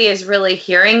everybody is really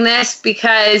hearing this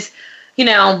because,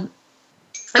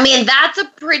 that's a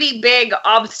pretty big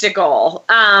obstacle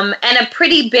and a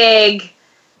pretty big,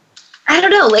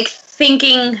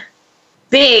 thinking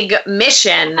big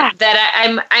mission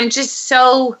that I'm just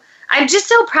so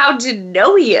proud to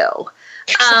know you.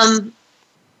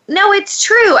 No, it's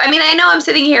true. I know I'm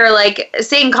sitting here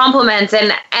saying compliments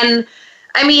and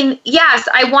yes,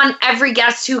 I want every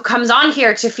guest who comes on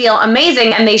here to feel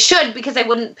amazing, and they should, because I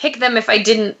wouldn't pick them if I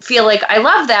didn't feel like I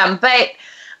love them. But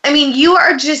you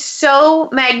are just so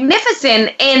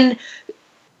magnificent in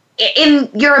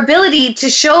your ability to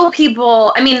show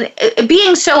people.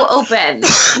 Being so open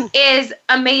is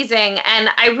amazing, and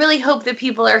I really hope that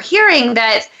people are hearing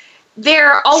that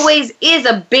there always is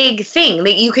a big thing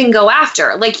that you can go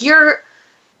after.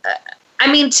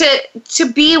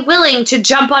 To be willing to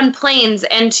jump on planes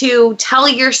and to tell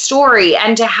your story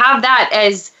and to have that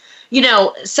as,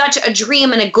 such a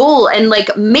dream and a goal and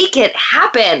make it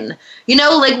happen.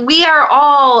 We are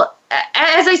all,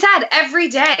 as I said, every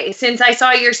day since I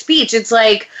saw your speech, it's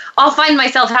I'll find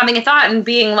myself having a thought and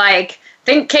being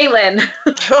think Caitlin.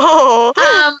 Oh.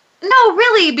 No,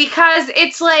 really, because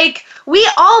it's we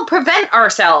all prevent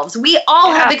ourselves. We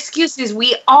all have excuses.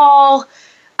 We all,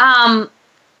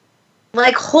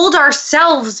 hold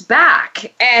ourselves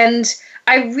back. And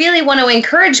I really want to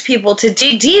encourage people to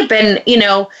dig deep and,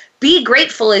 be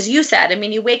grateful, as you said.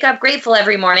 You wake up grateful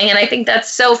every morning. And I think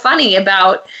that's so funny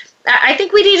I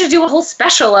think we need to do a whole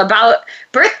special about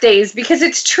birthdays, because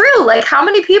it's true. How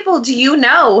many people do you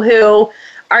know who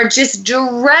are just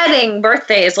dreading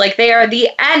birthdays like they are the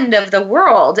end of the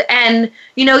world? And,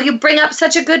 you bring up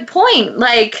such a good point. And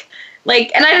I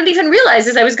didn't even realize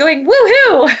as I was going,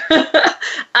 woohoo!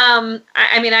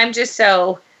 I'm just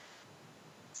so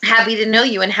happy to know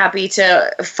you and happy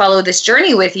to follow this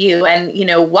journey with you and,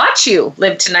 watch you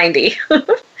live to 90.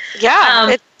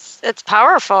 Yeah, it's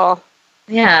powerful.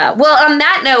 Yeah. Well, on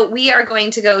that note, we are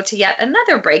going to go to yet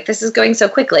another break. This is going so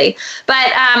quickly,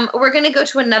 but we're going to go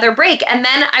to another break. And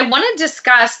then I want to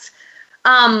discuss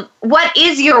what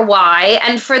is your why?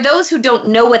 And for those who don't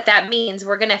know what that means,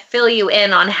 we're going to fill you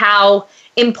in on how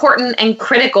important and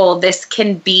critical this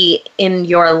can be in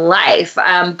your life.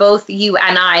 Both you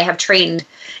and I have trained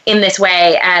in this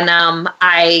way. And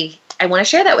I want to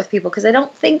share that with people, because I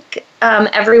don't think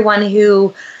everyone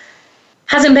who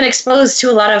hasn't been exposed to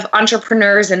a lot of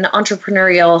entrepreneurs and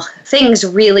entrepreneurial things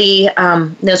really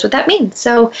knows what that means.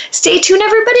 So stay tuned,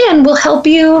 everybody, and we'll help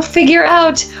you figure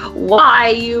out why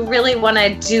you really want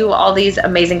to do all these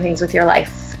amazing things with your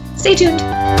life. Stay tuned.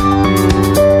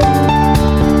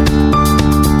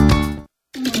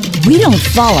 We don't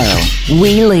follow,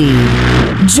 we lead.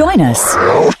 Join us,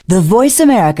 the Voice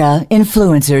America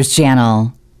Influencers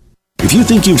Channel. If you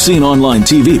think you've seen online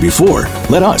TV before,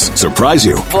 let us surprise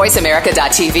you.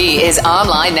 VoiceAmerica.tv is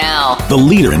online now. The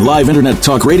leader in live internet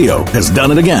talk radio has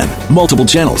done it again. Multiple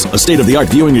channels, a state-of-the-art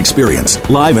viewing experience,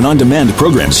 live and on-demand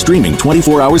programs streaming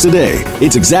 24 hours a day.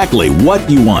 It's exactly what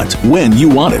you want, when you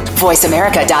want it.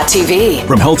 VoiceAmerica.tv.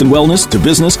 From health and wellness to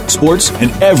business, sports,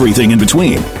 and everything in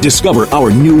between. Discover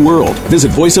our new world. Visit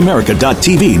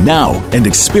VoiceAmerica.tv now and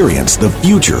experience the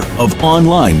future of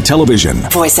online television.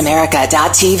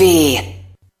 VoiceAmerica.tv.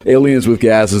 Aliens with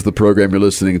Gas is the program you're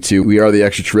listening to. We are the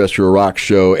Extraterrestrial Rock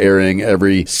Show, airing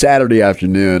every Saturday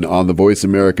afternoon on the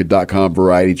VoiceAmerica.com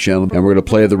Variety Channel. And we're going to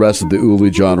play the rest of the Uli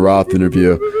John Roth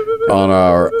interview on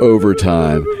our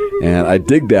overtime. And I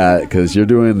dig that because you're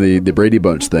doing the Brady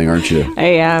Bunch thing, aren't you? I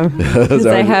am. I have is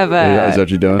that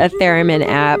what you're doing? A theremin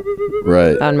app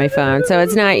on my phone. So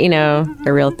it's not,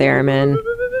 a real theremin.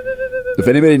 If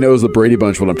anybody knows the Brady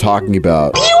Bunch, what I'm talking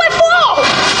about.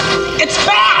 UFO! It's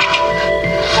back!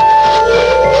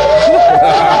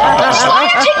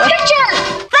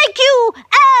 Thank you,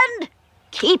 and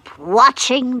keep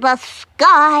watching the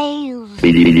skies.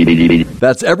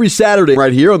 That's every Saturday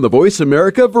right here on the Voice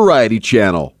America Variety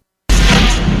Channel.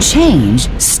 Change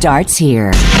starts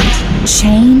here.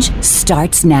 Change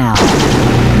starts now.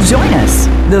 Join us,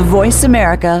 the Voice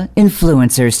America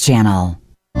Influencers Channel.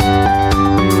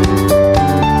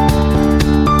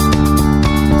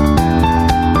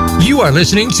 You are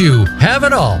listening to Have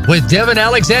It All with Devin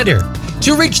Alexander.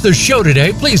 To reach the show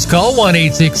today, please call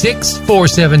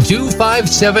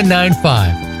 1-866-472-5795.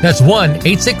 That's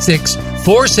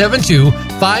 1-866-472-5795.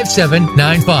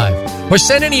 5795 or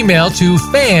send an email to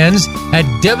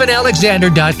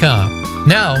fans@devonalexander.com.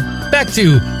 Now, back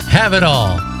to Have It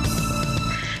All.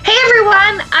 Hey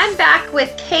everyone, I'm back with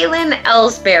Kaylin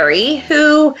Ellsbury,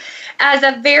 who as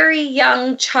a very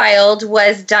young child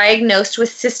was diagnosed with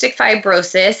cystic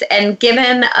fibrosis and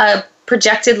given a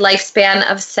projected lifespan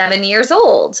of 7 years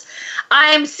old.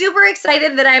 I'm super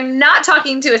excited that I'm not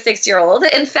talking to a 6-year-old.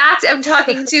 In fact, I'm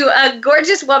talking to a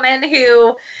gorgeous woman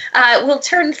who will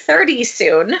turn 30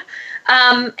 soon.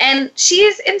 And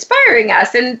she's inspiring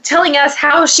us and telling us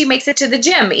how she makes it to the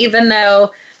gym, even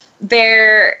though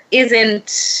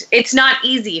it's not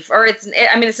easy,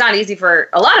 it's not easy for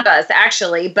a lot of us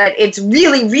actually, but it's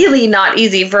really, really not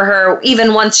easy for her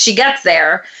even once she gets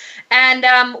there. And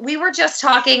we were just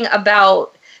talking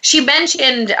about, she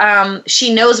mentioned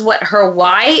she knows what her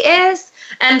why is.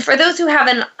 And for those who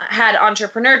haven't had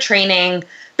entrepreneur training,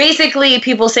 basically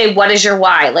people say, what is your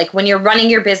why? Like when you're running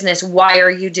your business, why are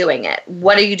you doing it?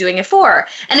 What are you doing it for?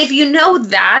 And if you know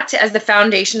that as the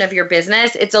foundation of your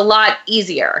business, it's a lot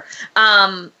easier.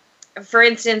 For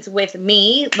instance, with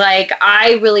me, like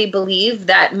I really believe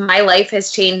that my life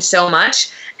has changed so much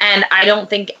and I don't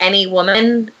think any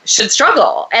woman should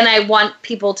struggle. And I want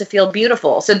people to feel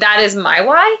beautiful. So that is my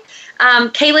why.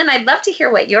 Kaylin, I'd love to hear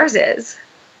what yours is.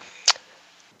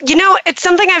 You know, it's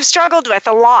something I've struggled with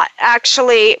a lot,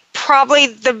 actually. Probably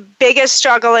the biggest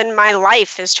struggle in my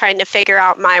life is trying to figure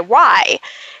out my why.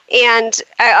 And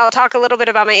I'll talk a little bit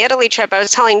about my Italy trip. I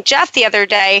was telling Jeff the other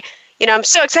day, you know, I'm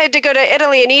so excited to go to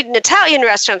Italy and eat in Italian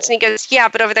restaurants. And he goes, yeah,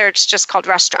 but over there it's just called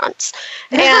restaurants.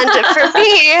 And for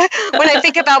me, when I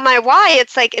think about my why,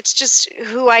 it's like, it's just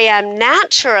who I am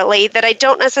naturally, that I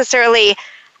don't necessarily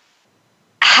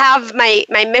have my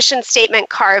mission statement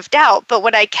carved out. But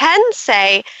what I can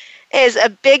say is a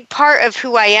big part of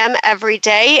who I am every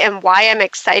day and why I'm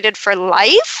excited for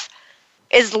life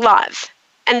is love.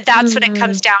 And that's what it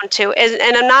comes down to.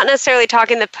 And I'm not necessarily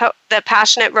talking the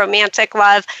passionate romantic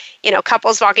love, you know,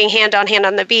 couples walking hand on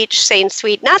the beach saying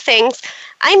sweet nothings.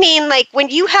 I mean, like when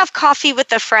you have coffee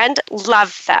with a friend,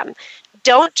 love them.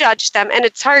 Don't judge them. And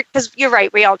it's hard because you're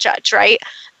right, we all judge, right?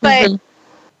 But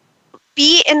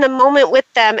be in the moment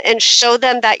with them and show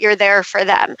them that you're there for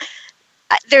them.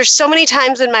 There's so many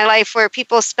times in my life where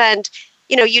people spend,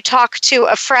 you know, you talk to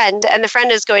a friend and the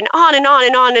friend is going on and on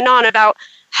and on and on about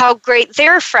how great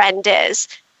their friend is,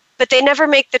 but they never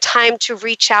make the time to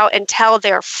reach out and tell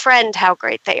their friend how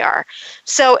great they are.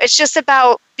 So it's just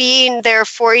about being there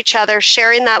for each other,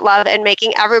 sharing that love and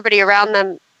making everybody around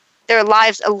them, their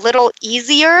lives a little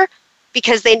easier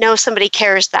because they know somebody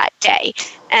cares that day.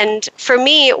 And for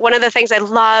me, one of the things I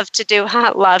love to do, one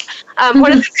of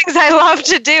the things I love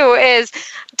to do is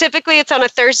typically it's on a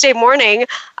Thursday morning,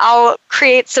 I'll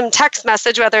create some text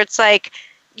message, whether it's like,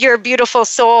 you're a beautiful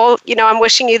soul, you know, I'm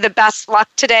wishing you the best luck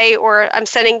today, or I'm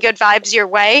sending good vibes your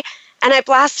way. And I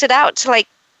blast it out to like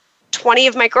 20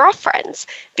 of my girlfriends.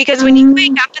 Because when you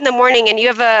wake up in the morning and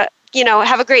you have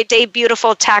have a great day,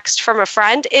 beautiful text from a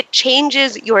friend, it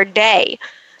changes your day.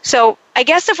 So I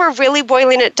guess if we're really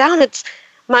boiling it down, it's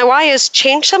my why is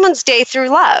change someone's day through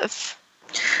love.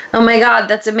 Oh my God,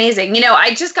 that's amazing. You know,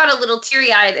 I just got a little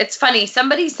teary-eyed. It's funny.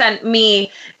 Somebody sent me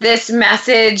this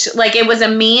message, like it was a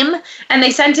meme, and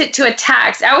they sent it to a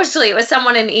text. Actually, it was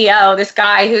someone in EO, this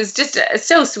guy who's just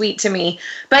so sweet to me.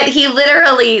 But he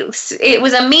literally, it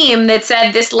was a meme that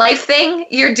said, this life thing,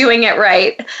 you're doing it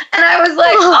right. And I was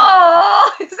like,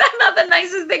 oh, is that not the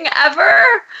nicest thing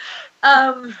ever?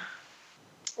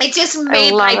 It just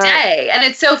made my day. And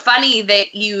it's so funny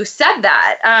that you said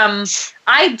that.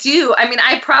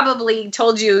 I probably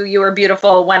told you were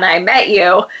beautiful when I met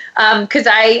you, because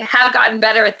I have gotten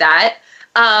better at that.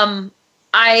 When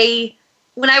I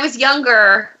was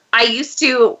younger, I used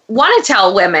to want to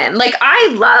tell women, like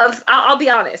I'll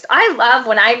be honest, I love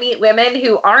when I meet women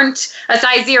who aren't a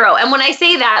size 0. And when I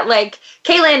say that, like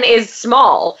Kaylin is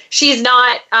small. She's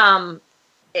not, I'm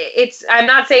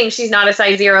not saying she's not a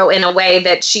size 0 in a way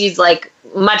that she's like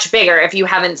much bigger if you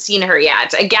haven't seen her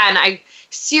yet. Again, I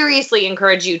seriously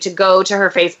encourage you to go to her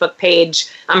Facebook page.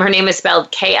 Her name is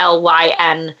spelled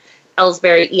Klyn,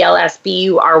 Ellsbury, Elsbury.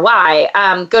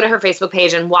 Go to her Facebook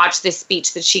page and watch this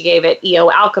speech that she gave at EO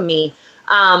Alchemy.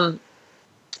 But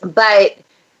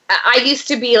I used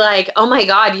to be like, oh my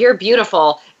God, you're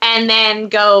beautiful. And then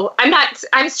go,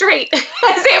 I'm straight. As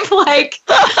if I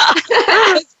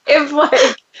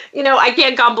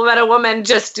can't compliment a woman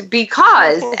just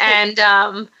because. And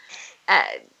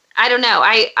I don't know.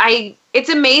 It's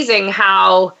amazing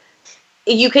how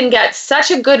you can get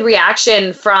such a good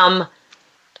reaction from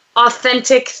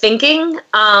authentic thinking.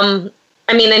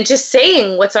 and just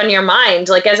saying what's on your mind.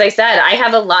 Like, as I said, I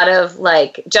have a lot of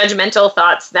like judgmental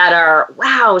thoughts that are,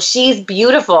 wow, she's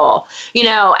beautiful,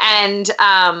 and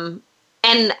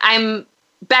I'm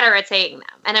better at saying them.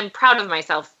 And I'm proud of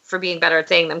myself for being better at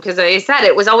saying them. Because as I said,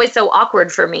 it was always so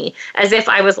awkward for me, as if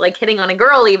I was like hitting on a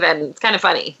girl even. It's kind of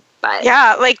funny. But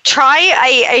yeah, like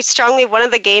I strongly, one of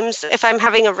the games, if I'm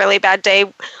having a really bad day,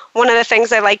 one of the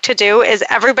things I like to do is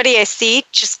everybody I see,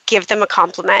 just give them a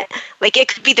compliment. Like it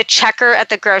could be the checker at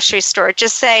the grocery store.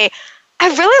 Just say, I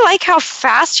really like how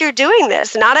fast you're doing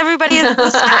this. Not everybody is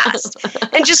this fast.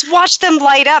 And just watch them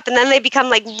light up, and then they become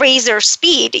like razor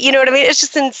speed. You know what I mean? It's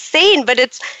just insane, but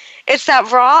it's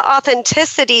that raw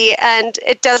authenticity, and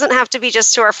it doesn't have to be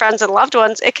just to our friends and loved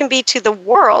ones. It can be to the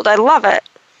world. I love it.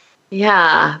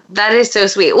 Yeah, that is so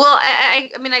sweet. Well,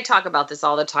 I talk about this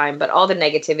all the time, but all the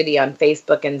negativity on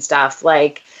Facebook and stuff,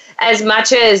 like as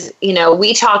much as,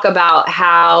 we talk about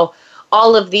how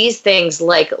all of these things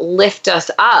like lift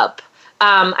us up.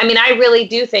 I really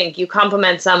do think you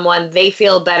compliment someone, they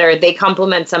feel better, they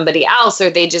compliment somebody else, or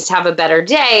they just have a better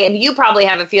day. And you probably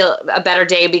have a better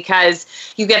day because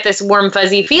you get this warm,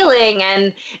 fuzzy feeling.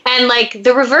 And like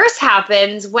the reverse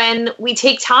happens when we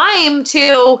take time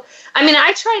to,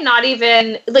 I try not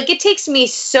even, like, it takes me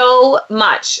so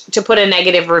much to put a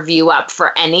negative review up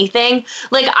for anything.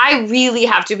 Like, I really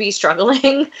have to be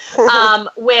struggling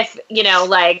with,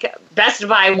 like, Best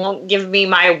Buy won't give me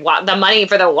the money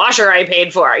for the washer I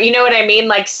paid for. You know what I mean?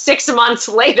 Like, 6 months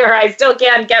later, I still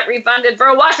can't get refunded for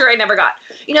a washer I never got.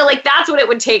 Like, that's what it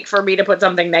would take for me to put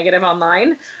something negative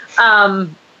online.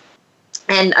 And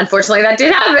unfortunately, that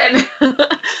did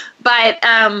happen.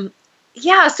 But,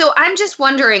 yeah, so I'm just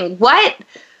wondering, what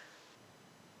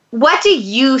do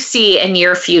you see in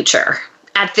your future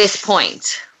at this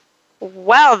point?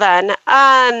 Well, then.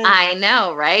 I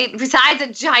know, right? Besides a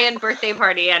giant birthday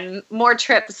party and more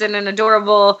trips and an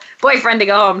adorable boyfriend to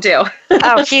go home to.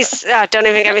 Oh, don't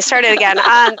even get me started again.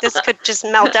 This could just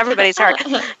melt everybody's heart.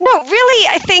 No, really,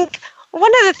 I think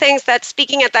one of the things that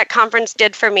speaking at that conference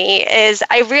did for me is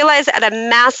I realized at a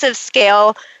massive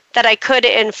scale that I could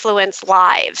influence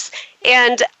lives.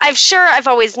 And I've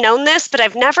always known this, but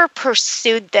I've never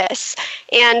pursued this.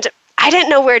 And I didn't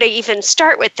know where to even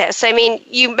start with this.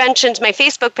 You mentioned my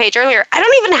Facebook page earlier. I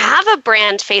don't even have a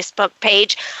brand Facebook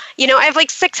page. I have like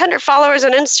 600 followers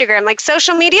on Instagram. Like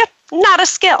social media, not a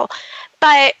skill.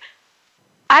 But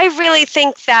I really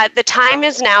think that the time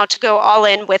is now to go all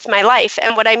in with my life.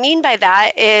 And what I mean by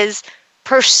that is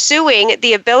pursuing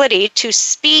the ability to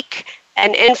speak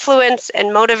and influence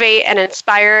and motivate and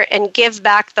inspire and give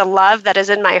back the love that is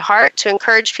in my heart to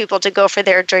encourage people to go for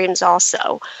their dreams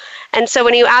also. And so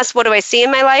when you ask, what do I see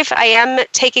in my life? I am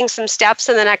taking some steps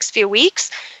in the next few weeks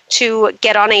to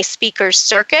get on a speaker's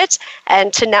circuit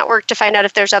and to network to find out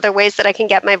if there's other ways that I can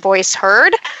get my voice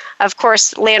heard. Of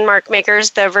course, Landmark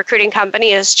Makers, the recruiting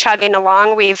company, is chugging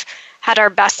along. We've had our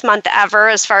best month ever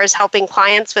as far as helping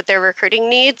clients with their recruiting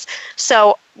needs.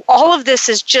 So all of this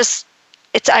is just,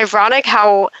 it's ironic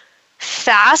how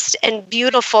fast and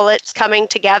beautiful it's coming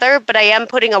together, but I am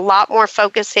putting a lot more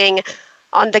focusing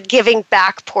on the giving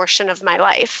back portion of my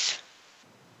life.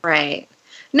 Right.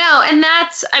 No, and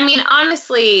that's,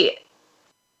 honestly,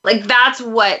 like that's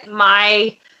what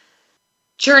my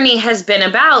journey has been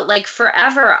about. Like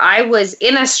forever, I was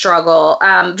in a struggle,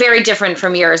 very different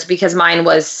from yours because mine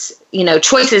was,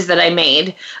 choices that I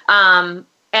made. And,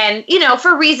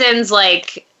 for reasons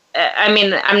like,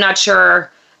 I'm not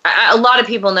sure. A lot of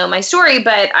people know my story,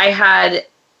 but I had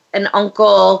an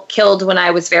uncle killed when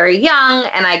I was very young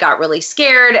and I got really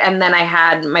scared. And then I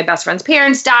had my best friend's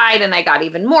parents died and I got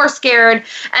even more scared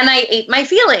and I ate my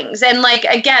feelings. And like,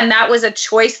 again, that was a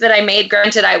choice that I made.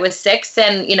 Granted, I was 6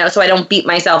 and, so I don't beat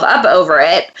myself up over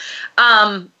it.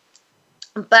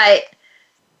 But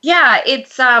yeah,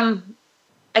 it's, I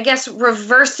guess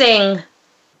reversing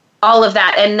all of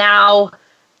that and now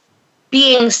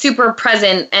being super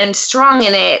present and strong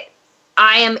in it,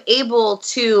 I am able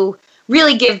to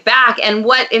really give back. And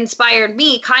what inspired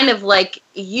me, kind of like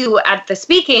you at the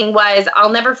speaking, was I'll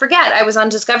never forget, I was on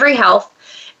Discovery Health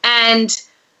and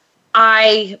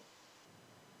I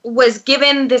was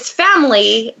given this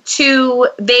family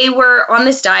they were on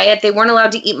this diet. They weren't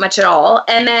allowed to eat much at all.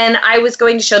 And then I was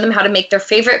going to show them how to make their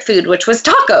favorite food, which was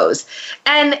tacos.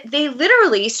 And they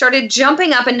literally started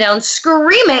jumping up and down,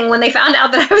 screaming when they found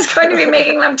out that I was going to be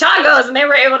making them tacos and they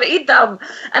were able to eat them.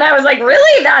 And I was like,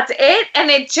 really? That's it?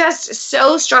 And it just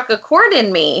so struck a chord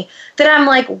in me that I'm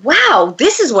like, wow,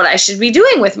 this is what I should be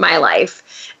doing with my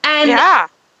life. And yeah,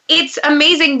 it's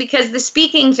amazing because the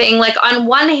speaking thing, like on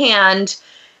one hand,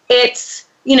 it's,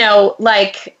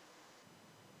 like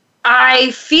I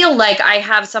feel like I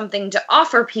have something to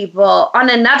offer people.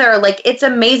 On another, like, it's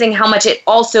amazing how much it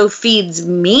also feeds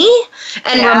me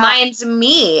and reminds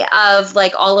me of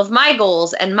like all of my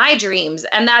goals and my dreams.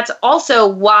 And that's also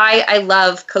why I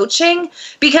love coaching,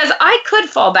 because I could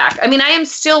fall back. I mean, I am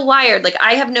still wired. Like,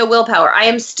 I have no willpower. I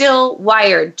am still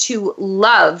wired to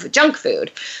love junk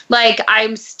food. Like,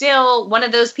 I'm still one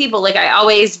of those people. Like, I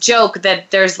always joke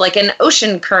that there's like an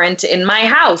ocean current in my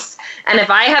house. And if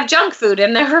I have junk food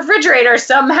in the refrigerator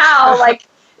somehow, like,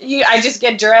 I just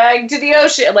get dragged to the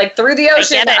ocean, like through the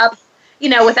ocean up,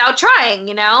 without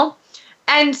trying,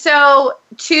 And so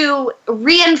to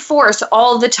reinforce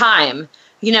all the time,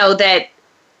 that,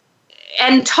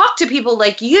 and talk to people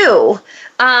like you,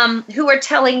 who are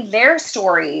telling their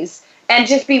stories, and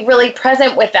just be really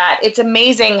present with that. It's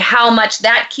amazing how much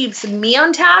that keeps me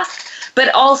on task. But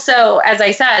also, as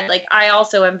I said, like, I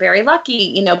also am very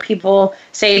lucky. People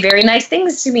say very nice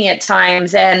things to me at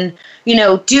times and,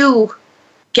 do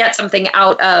get something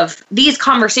out of these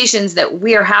conversations that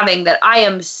we're having that I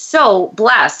am so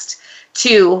blessed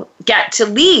to get to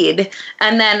lead.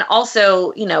 And then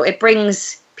also, it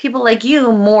brings people like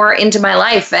you more into my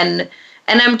life. And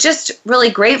I'm just really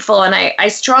grateful. And I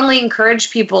strongly encourage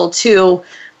people to,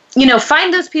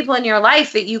 find those people in your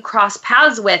life that you cross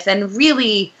paths with and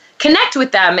really connect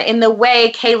with them in the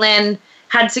way Kaylin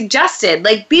had suggested.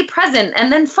 Like, be present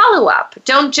and then follow up.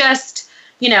 Don't just,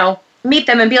 meet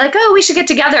them and be like, oh, we should get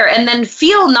together, and then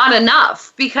feel not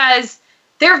enough. Because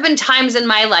there have been times in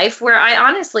my life where I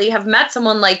honestly have met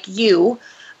someone like you,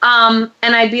 and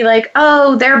I'd be like,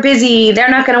 oh, they're busy. They're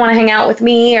not going to want to hang out with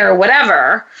me or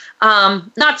whatever.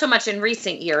 Not so much in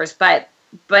recent years, but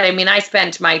I mean, I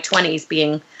spent my 20s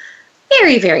being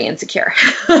very, very insecure.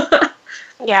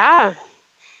 Yeah.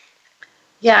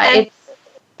 Yeah. And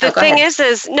the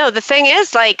thing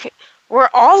is, like, we're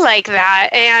all like that.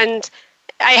 And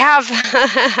I have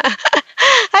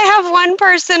one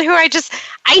person who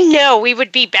I know we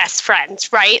would be best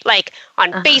friends, right? Like,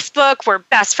 on Facebook, we're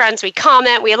best friends. We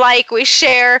comment, we like, we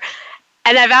share.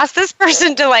 And I've asked this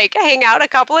person to, like, hang out a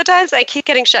couple of times. I keep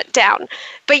getting shut down.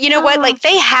 But you know what? Like,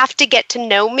 they have to get to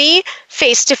know me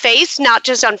face to face, not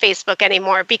just on Facebook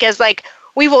anymore, because, like,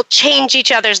 we will change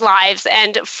each other's lives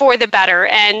and for the better.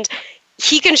 And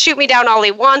he can shoot me down all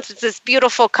he wants. It's this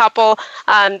beautiful couple.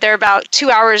 They're about 2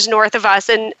 hours north of us,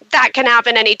 and that can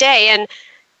happen any day. And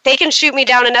they can shoot me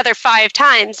down another 5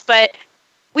 times, but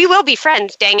we will be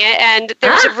friends, dang it. And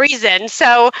there's a reason.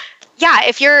 So yeah,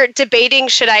 if you're debating,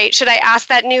 should I ask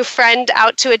that new friend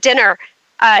out to a dinner?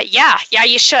 Yeah,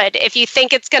 you should. If you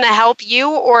think it's going to help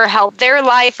you or help their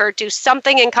life or do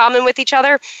something in common with each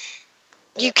other,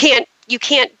 you can't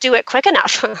do it quick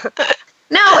enough.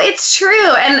 No, it's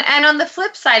true. And on the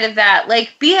flip side of that,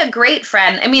 like, be a great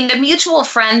friend. I mean, the mutual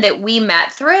friend that we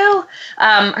met through,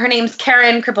 her name's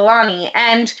Karen Kripalani.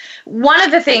 And one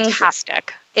of the things...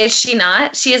 Fantastic. Is she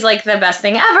not? She is like the best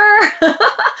thing ever.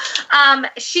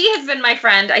 She has been my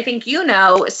friend, I think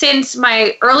since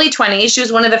my early 20s. She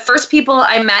was one of the first people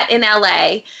I met in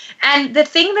LA. And the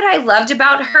thing that I loved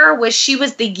about her was she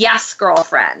was the yes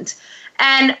girlfriend.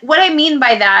 And what I mean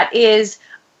by that is,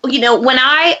 when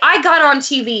I got on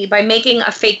TV by making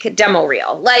a fake demo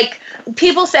reel. Like,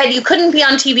 people said you couldn't be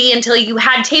on TV until you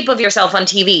had tape of yourself on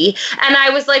TV. And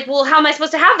I was like, well, how am I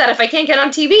supposed to have that if I can't get on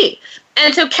TV?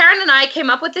 And so Karen and I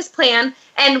came up with this plan,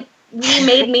 and we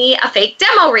made me a fake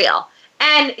demo reel.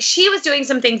 And she was doing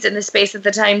some things in the space at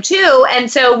the time too. And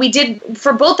so we did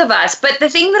for both of us. But the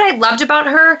thing that I loved about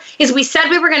her is we said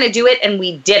we were going to do it, and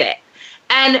we did it.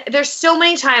 And there's so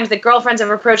many times that girlfriends have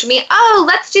approached me, oh,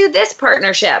 let's do this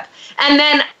partnership. And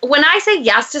then when I say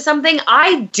yes to something,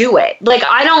 I do it. Like,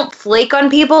 I don't flake on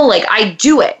people. Like, I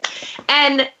do it.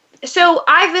 And so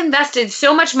I've invested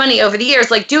so much money over the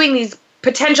years, like, doing these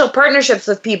potential partnerships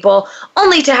with people,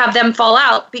 only to have them fall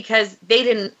out because they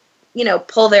didn't,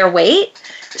 pull their weight.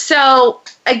 So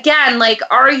again, like,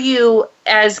 are you,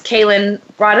 as Kaylin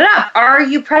brought it up, are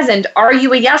you present? Are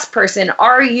you a yes person?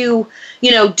 Are you,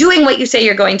 doing what you say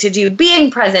you're going to do, being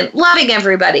present, loving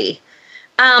everybody?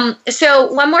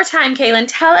 So one more time, Kaylin,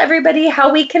 tell everybody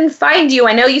how we can find you.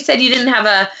 I know you said you didn't have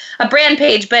a brand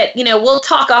page, but, we'll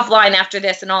talk offline after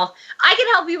this and all. I can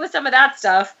help you with some of that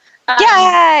stuff.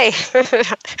 Yay!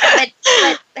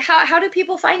 but how do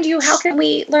people find you? How can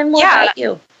we learn more about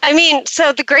you? I mean,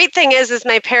 so the great thing is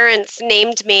my parents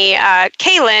named me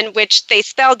Kaylin, which they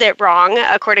spelled it wrong,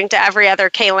 according to every other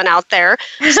Kaylin out there.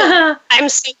 So I'm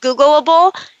so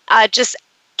Googleable. Just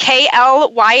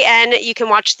KLYN. You can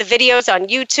watch the videos on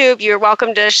YouTube. You're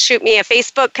welcome to shoot me a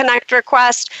Facebook connect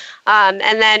request. And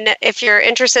then if you're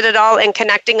interested at all in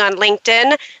connecting on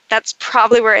LinkedIn, that's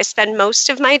probably where I spend most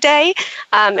of my day.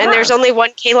 And there's only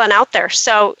one Kaylin out there,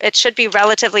 so it should be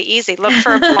relatively easy. Look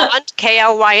for Blonde,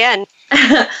 KLYN.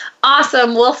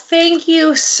 Awesome. Well, thank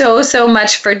you so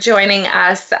much for joining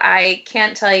us. I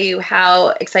can't tell you how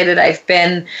excited I've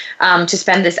been to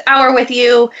spend this hour with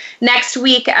you. Next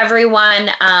week, everyone,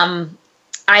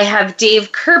 I have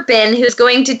Dave Kirpin, who's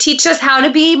going to teach us how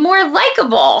to be more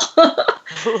likable.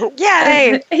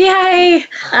 Yay! Yay!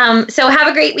 So have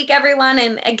a great week, everyone.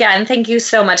 And again, thank you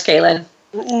so much, Kaylin.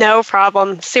 No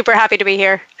problem. Super happy to be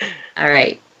here. All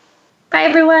right. Bye,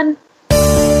 everyone.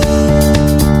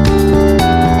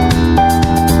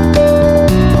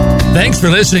 Thanks for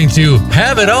listening to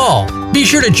Have It All. Be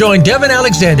sure to join Devin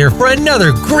Alexander for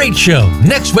another great show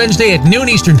next Wednesday at noon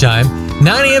Eastern Time,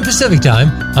 9 a.m. Pacific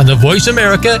Time on the Voice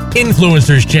America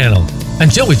Influencers channel.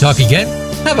 Until we talk again,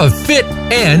 have a fit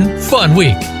and fun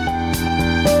week.